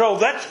be controlled.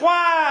 That's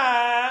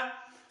why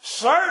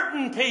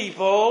certain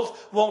peoples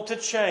want to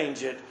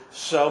change it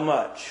so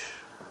much.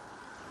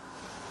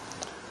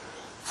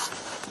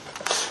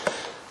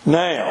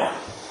 Now,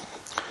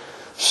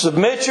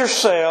 submit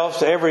yourselves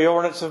to every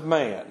ordinance of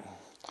man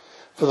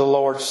for the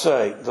Lord's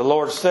sake. The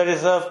Lord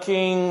setteth up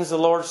kings, the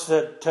Lord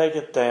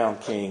taketh down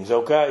kings.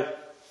 Okay?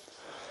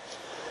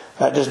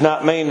 That does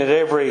not mean that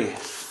every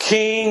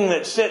king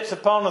that sits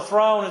upon the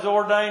throne is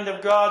ordained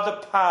of God.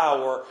 The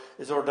power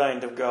is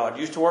ordained of God.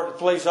 Used to work with a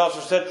police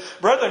officer, said,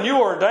 "Brethren,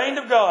 you are ordained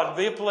of God to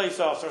be a police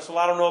officer." So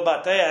I don't know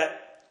about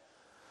that.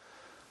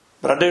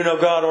 But I do know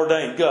God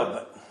ordained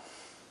government.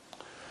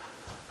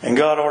 And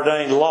God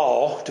ordained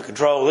law to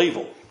control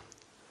evil.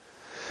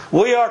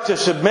 We are to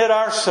submit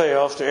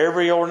ourselves to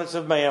every ordinance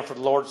of man for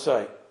the Lord's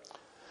sake.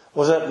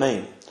 What does that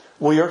mean?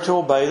 We are to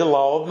obey the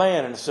law of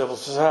man in a civil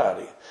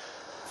society.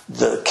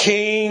 The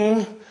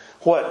king,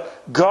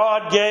 what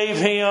God gave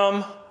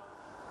him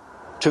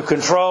to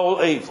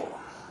control evil.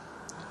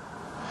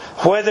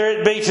 Whether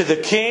it be to the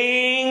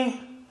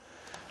king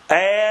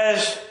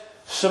as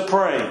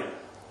supreme.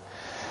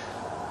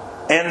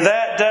 And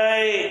that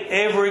day,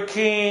 every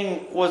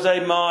king was a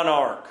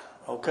monarch.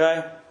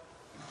 Okay?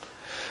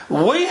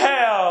 We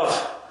have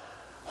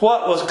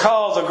what was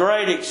called the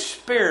Great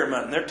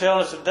Experiment. And they're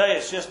telling us today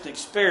it's just an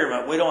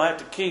experiment. We don't have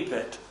to keep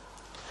it.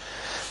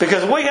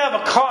 Because we have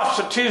a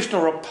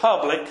constitutional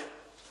republic.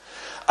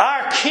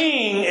 Our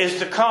king is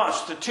the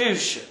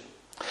Constitution.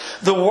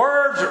 The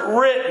words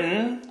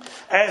written,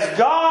 as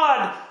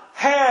God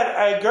had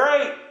a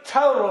great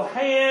total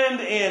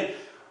hand in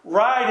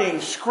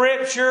writing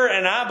Scripture,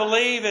 and I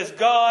believe as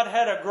God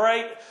had a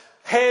great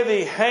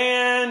heavy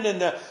hand in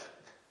the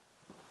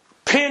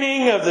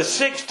penning of the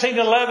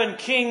 1611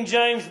 King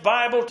James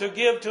Bible to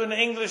give to an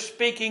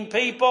English-speaking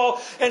people.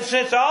 And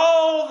since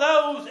all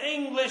those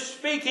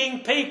English-speaking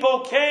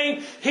people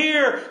came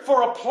here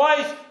for a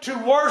place to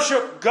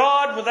worship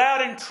God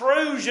without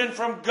intrusion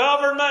from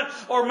government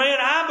or man,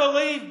 I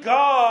believe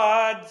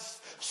God's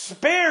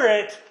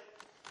Spirit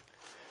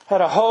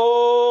had a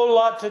whole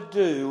lot to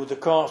do with the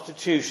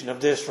Constitution of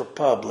this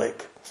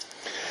republic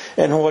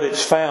and what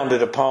it's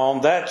founded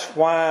upon. That's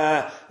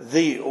why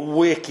the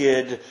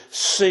wicked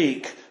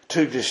seek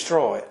to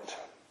destroy it.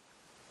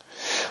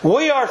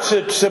 We are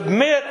to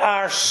submit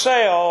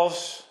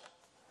ourselves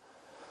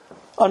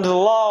under the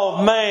law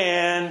of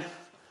man,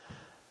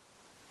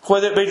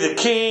 whether it be the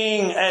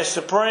king as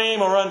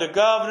supreme or under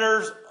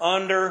governors,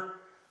 under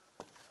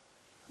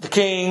the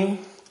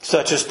king,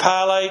 such as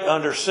Pilate,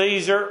 under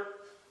Caesar,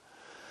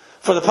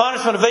 for the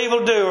punishment of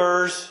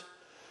evildoers,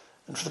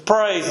 and for the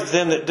praise of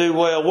them that do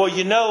well. Well,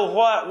 you know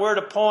what? We're at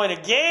a point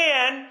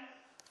again,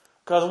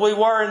 because we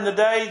were in the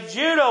day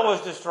Judah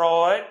was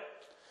destroyed.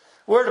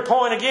 We're at a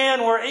point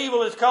again where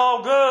evil is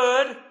called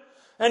good,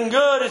 and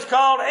good is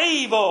called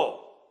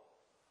evil.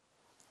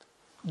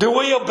 Do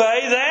we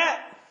obey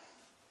that?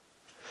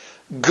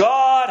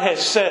 God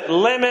has set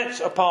limits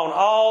upon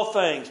all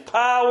things.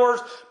 Powers,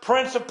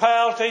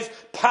 principalities,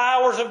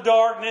 powers of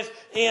darkness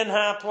in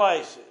high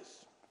places.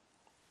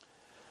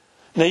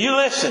 Now you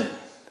listen.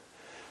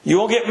 You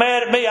won't get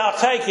mad at me, I'll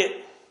take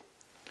it.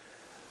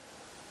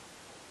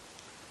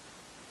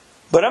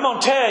 But I'm going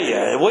to tell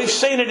you, we've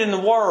seen it in the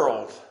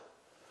world.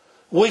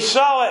 We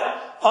saw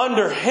it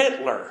under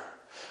Hitler.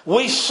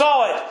 We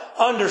saw it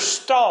under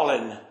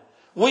Stalin.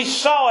 We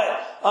saw it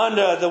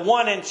under the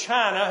one in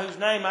China, whose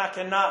name I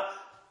cannot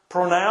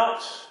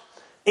pronounce,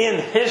 in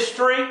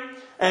history.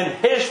 And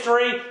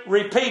history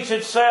repeats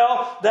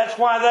itself. That's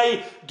why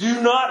they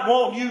do not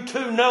want you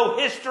to know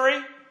history.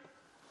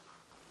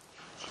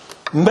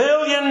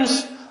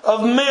 Millions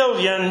of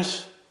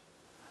millions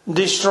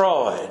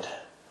destroyed.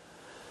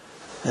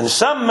 And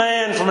some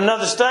man from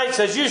another state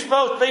says, you're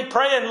supposed to be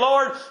praying,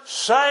 Lord,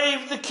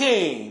 save the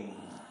king.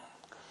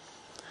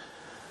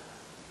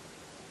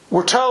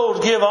 We're told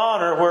to give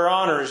honor where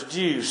honor is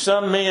due.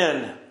 Some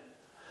men,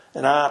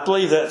 and I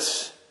believe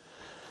that's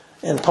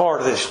in part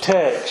of this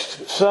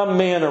text, some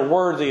men are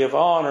worthy of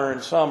honor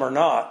and some are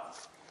not.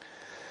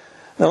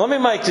 Now let me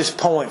make this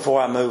point before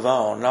I move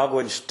on. And I'll go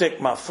ahead and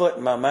stick my foot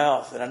in my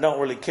mouth. And I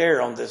don't really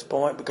care on this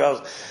point because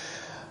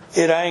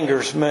it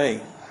angers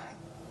me.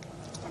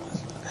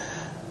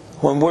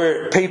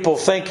 When people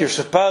think you're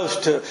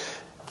supposed to.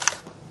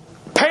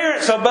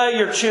 Parents, obey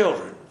your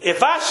children.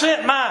 If I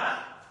sent my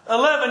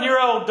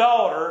 11-year-old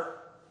daughter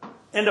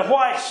into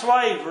white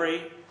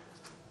slavery,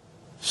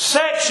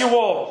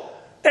 sexual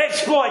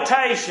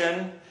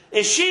exploitation,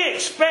 is she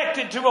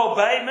expected to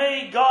obey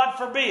me? God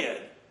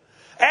forbid.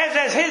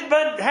 As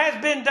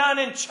has been done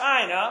in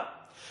China,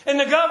 and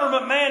the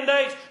government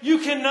mandates you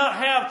cannot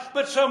have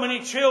but so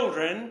many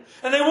children,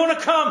 and they want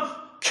to come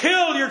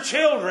kill your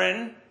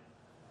children.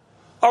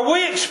 Are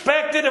we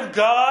expected of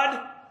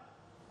God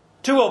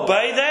to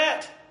obey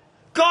that?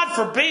 God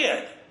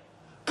forbid.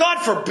 God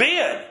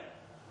forbid.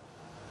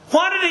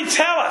 Why did He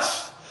tell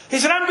us? He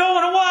said, I'm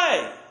going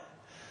away.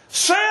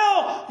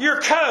 Sell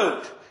your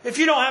coat if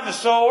you don't have a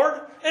sword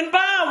and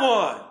buy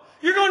one.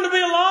 You're going to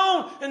be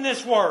alone in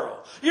this world.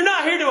 You're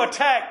not here to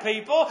attack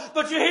people,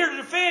 but you're here to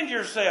defend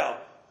yourself.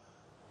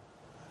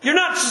 You're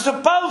not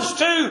supposed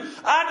to.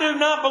 I do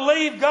not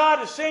believe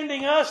God is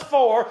sending us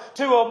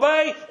to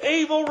obey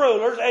evil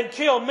rulers and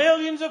kill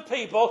millions of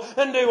people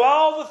and do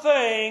all the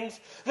things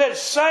that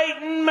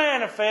Satan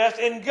manifests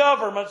in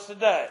governments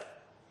today.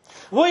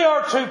 We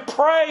are to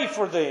pray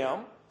for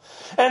them.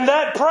 And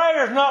that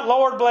prayer is not,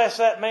 Lord, bless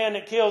that man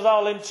that kills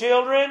all them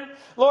children.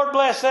 Lord,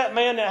 bless that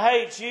man that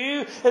hates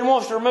you and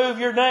wants to remove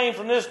your name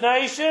from this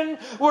nation.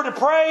 We're to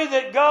pray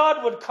that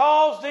God would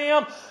cause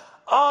them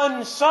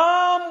on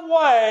some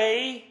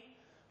way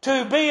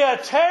to be a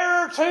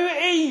terror to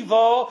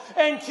evil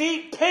and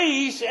keep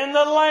peace in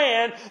the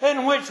land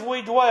in which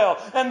we dwell.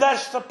 And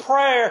that's the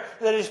prayer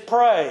that is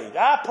prayed.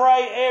 I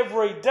pray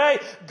every day,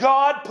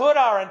 God, put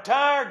our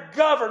entire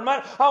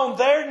government on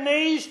their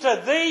knees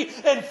to Thee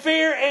in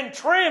fear and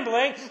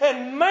trembling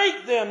and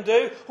make them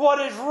do what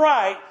is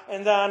right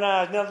in Thine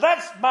eyes. Now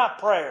that's my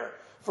prayer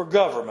for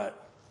government.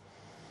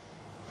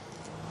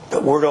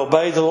 But we're to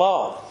obey the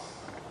law.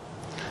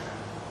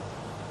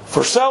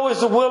 For so is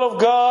the will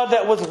of God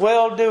that with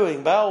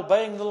well-doing, by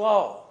obeying the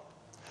law,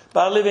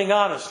 by living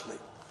honestly.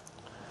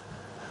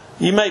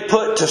 You may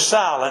put to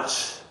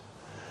silence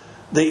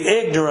the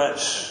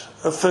ignorance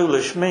of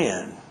foolish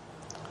men.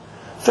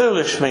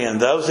 Foolish men,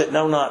 those that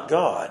know not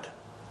God.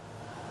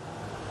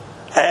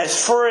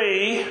 As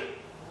free,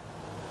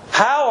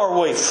 how are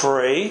we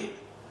free?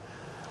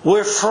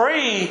 We're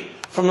free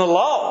from the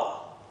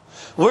law.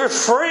 We're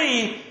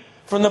free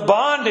from the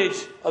bondage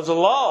of the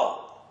law.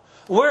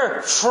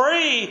 We're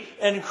free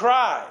in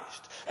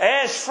Christ.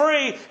 As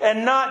free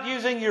and not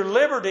using your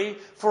liberty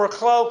for a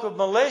cloak of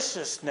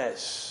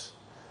maliciousness,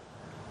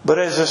 but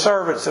as the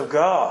servants of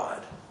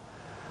God.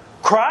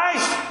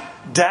 Christ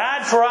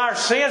died for our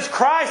sins.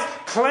 Christ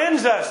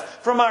cleansed us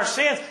from our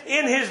sins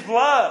in His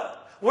blood.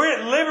 We're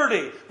at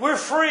liberty. We're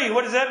free.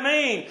 What does that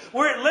mean?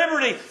 We're at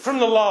liberty from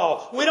the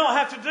law. We don't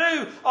have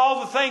to do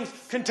all the things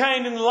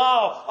contained in the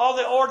law, all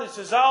the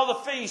ordinances, all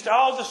the feasts,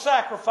 all the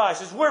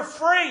sacrifices. We're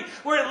free.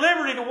 We're at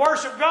liberty to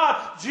worship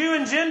God, Jew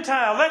and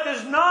Gentile. That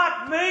does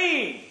not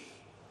mean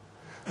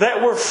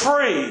that we're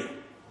free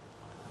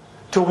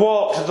to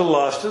walk to the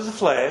lust of the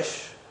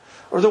flesh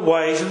or the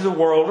ways of the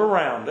world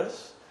around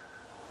us.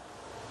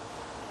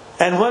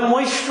 And when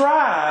we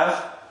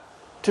strive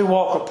to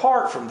walk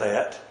apart from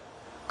that,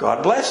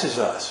 God blesses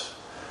us.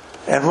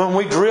 And when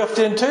we drift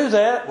into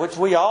that, which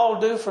we all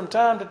do from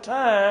time to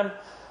time,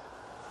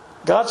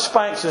 God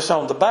spanks us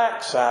on the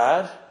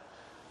backside.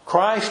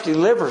 Christ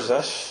delivers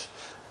us,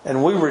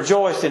 and we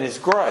rejoice in His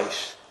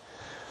grace.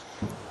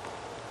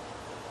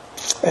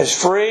 As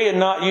free and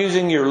not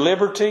using your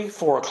liberty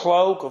for a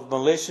cloak of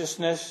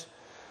maliciousness,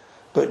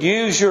 but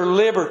use your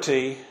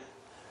liberty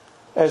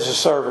as the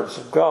servants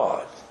of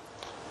God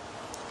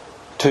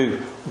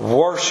to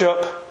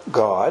worship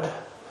God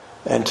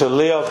and to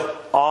live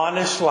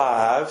honest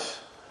lives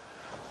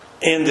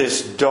in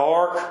this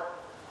dark,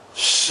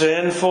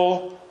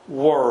 sinful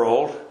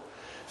world,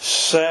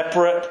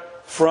 separate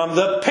from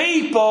the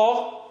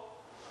people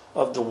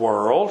of the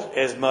world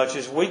as much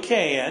as we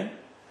can.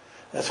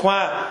 That's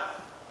why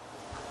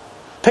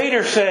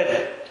Peter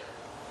said,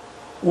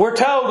 we're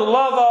told to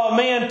love all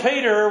men.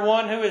 Peter,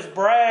 one who is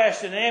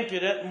brash and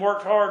impudent and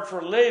worked hard for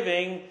a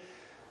living,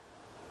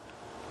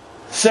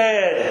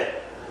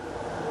 said,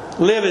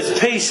 live as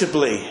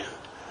peaceably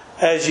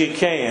as you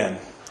can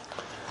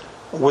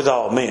with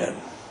all men.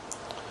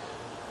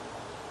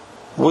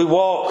 We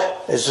walk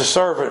as the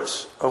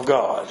servants of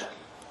God,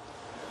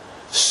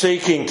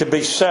 seeking to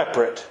be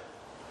separate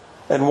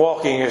and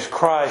walking as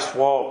Christ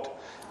walked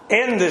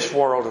in this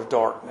world of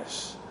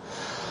darkness.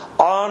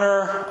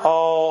 Honor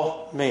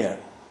all men.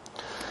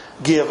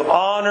 Give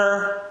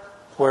honor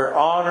where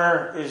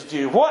honor is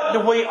due. What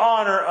do we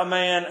honor a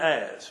man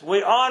as?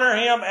 We honor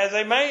him as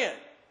a man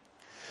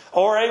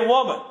or a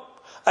woman.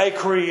 A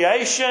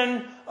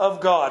creation of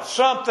God.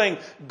 Something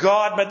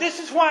God made. This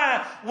is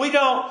why we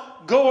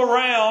don't go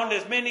around,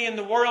 as many in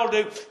the world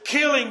do,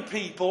 killing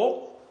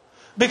people.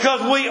 Because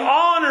we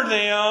honor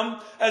them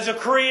as a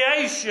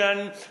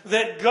creation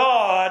that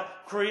God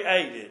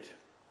created.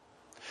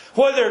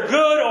 Whether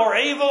good or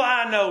evil,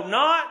 I know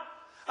not.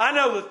 I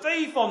know the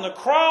thief on the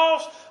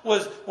cross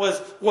was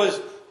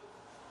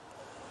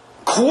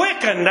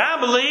quickened, I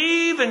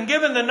believe, and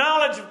given the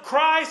knowledge of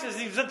Christ as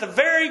he was at the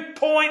very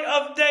point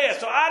of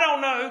death. So I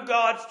don't know who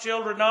God's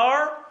children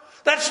are.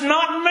 That's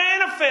not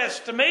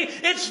manifest to me.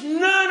 It's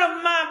none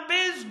of my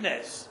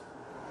business.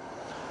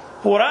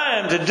 What I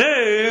am to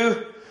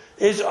do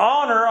is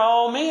honor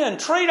all men.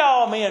 Treat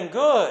all men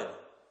good.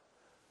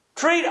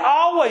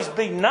 Always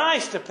be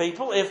nice to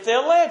people if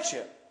they'll let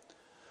you.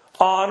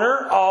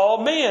 Honor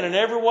all men in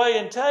every way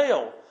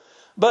entailed.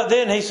 But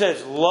then he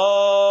says,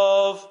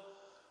 love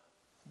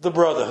the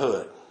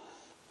brotherhood.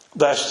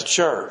 That's the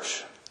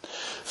church.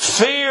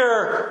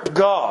 Fear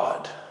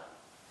God.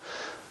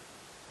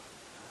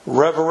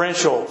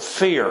 Reverential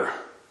fear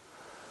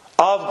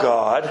of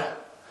God,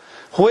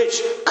 which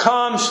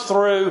comes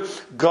through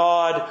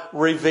God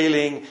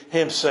revealing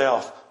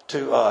Himself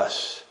to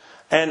us.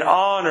 And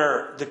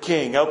honor the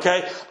King.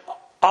 Okay?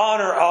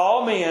 Honor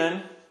all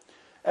men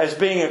as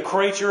being a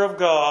creature of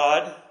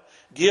God.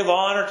 Give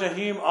honor to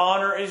whom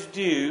honor is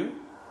due.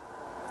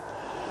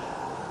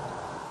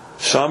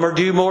 Some are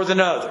due more than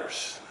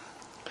others.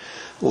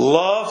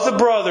 Love the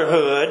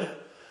brotherhood,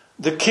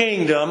 the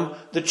kingdom,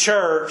 the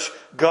church,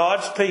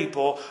 God's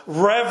people.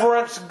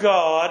 Reverence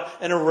God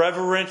in a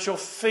reverential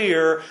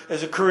fear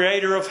as a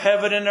creator of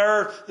heaven and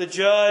earth, the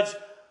judge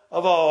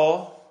of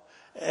all,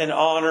 and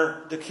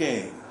honor the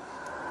king.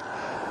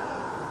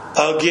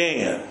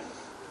 Again,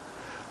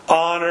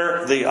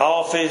 honor the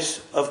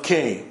office of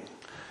king.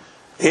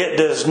 It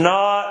does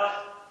not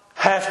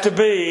have to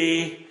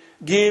be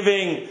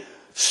giving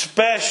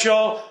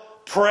special,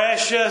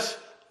 precious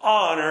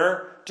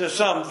honor to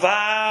some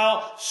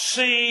vile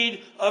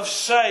seed of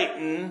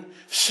Satan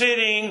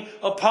sitting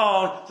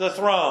upon the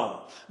throne.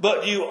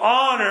 But you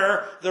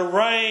honor the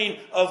reign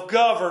of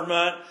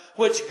government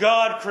which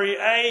God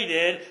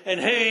created, and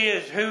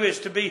who is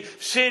to be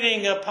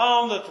sitting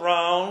upon the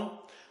throne,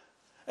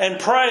 and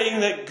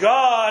praying that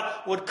God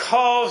would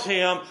cause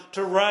him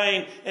to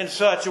reign in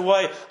such a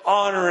way,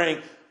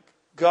 honoring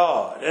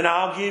God. And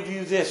I'll give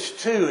you this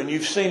too, and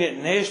you've seen it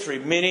in history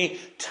many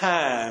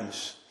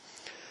times.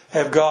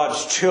 Have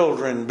God's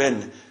children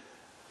been,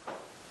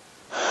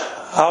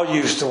 I'll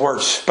use the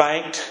word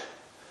spanked,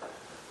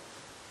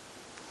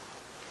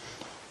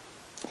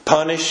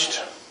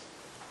 punished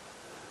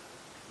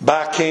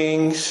by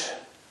kings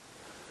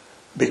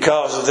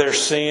because of their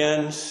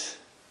sins?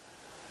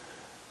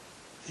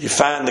 You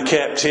find the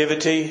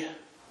captivity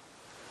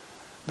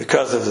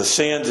because of the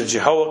sins of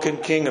Jehoiakim,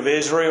 king of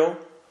Israel.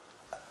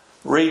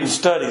 Read and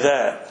study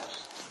that.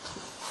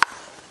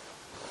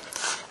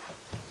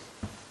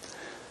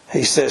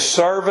 He says,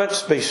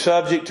 servants, be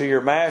subject to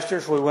your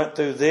masters. We went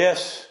through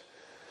this.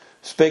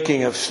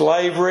 Speaking of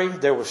slavery,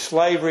 there was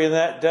slavery in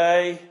that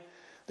day.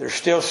 There's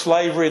still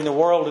slavery in the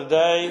world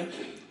today.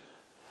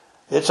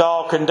 It's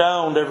all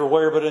condoned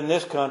everywhere but in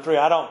this country.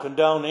 I don't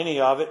condone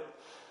any of it.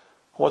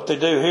 What they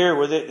do here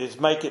with it is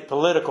make it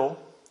political.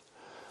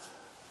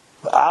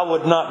 I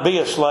would not be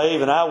a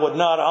slave, and I would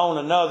not own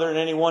another, and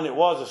anyone that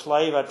was a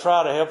slave, I'd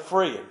try to help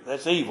free him.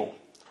 That's evil.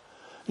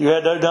 You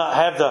do not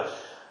have the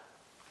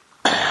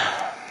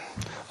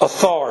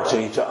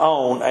authority to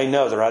own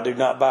another. I do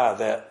not buy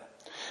that.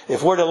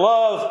 If we're to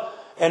love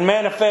and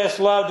manifest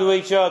love to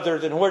each other,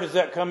 then where does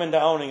that come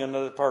into owning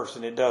another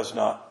person? It does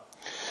not.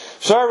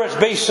 Servants,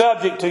 be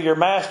subject to your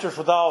masters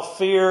with all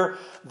fear.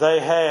 They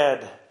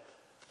had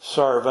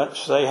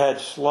servants. They had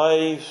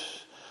slaves.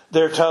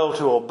 They're told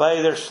to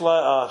obey their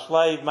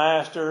slave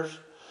masters.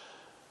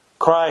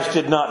 Christ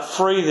did not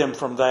free them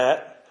from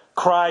that.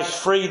 Christ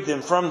freed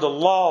them from the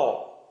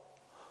law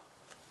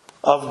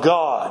of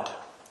God.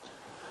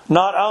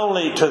 Not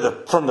only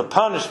from the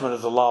punishment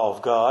of the law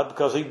of God,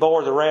 because He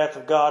bore the wrath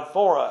of God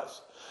for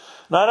us.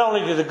 Not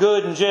only to the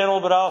good and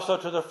gentle, but also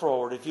to the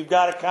froward. If you've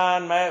got a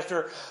kind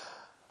master,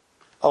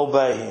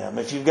 obey him.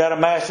 If you've got a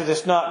master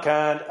that's not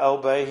kind,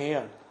 obey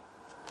him.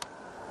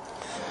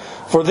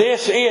 For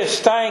this is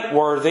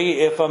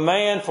thankworthy if a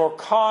man for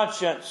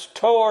conscience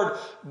toward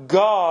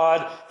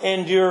God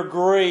endure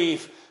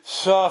grief,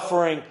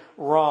 suffering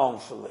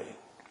wrongfully.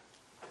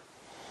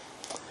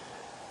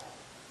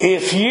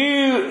 If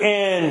you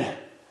and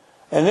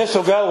this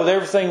will go with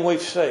everything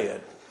we've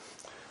said,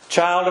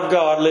 child of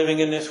God living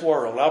in this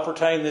world, I'll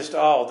pertain this to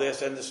all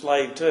this and the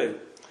slave too.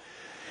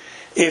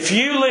 If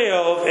you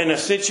live in a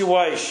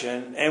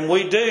situation, and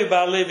we do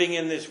by living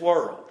in this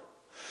world,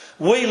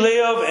 we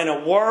live in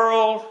a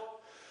world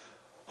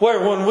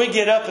where when we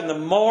get up in the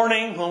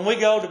morning, when we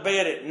go to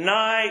bed at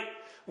night,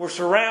 we're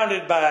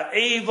surrounded by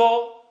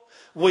evil.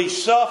 We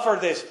suffer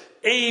this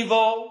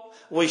evil.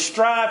 We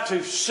strive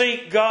to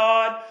seek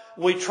God.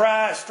 We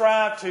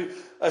strive to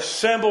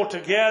assemble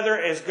together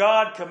as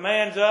God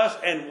commands us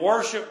and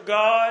worship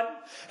God.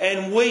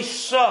 And we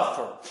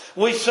suffer.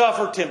 We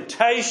suffer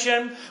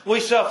temptation. We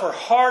suffer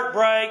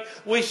heartbreak.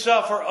 We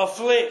suffer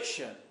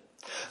affliction.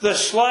 The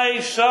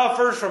slave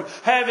suffers from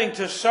having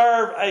to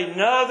serve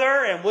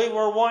another, and we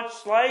were once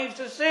slaves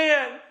to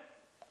sin.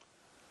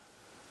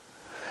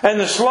 And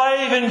the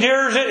slave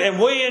endures it,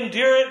 and we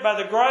endure it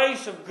by the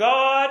grace of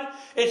God.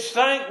 It's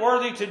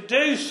thankworthy to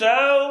do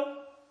so.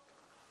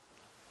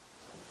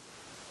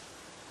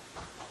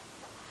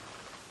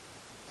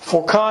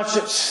 For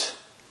conscience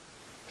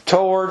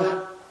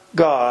toward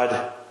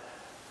God,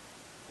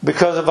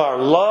 because of our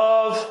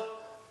love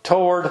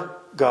toward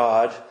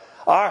God,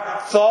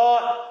 our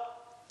thought,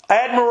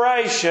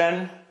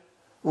 admiration,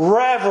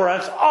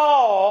 reverence,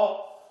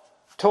 all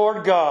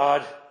toward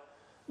God,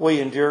 we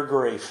endure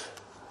grief,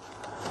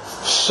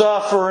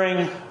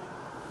 suffering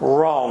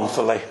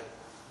wrongfully.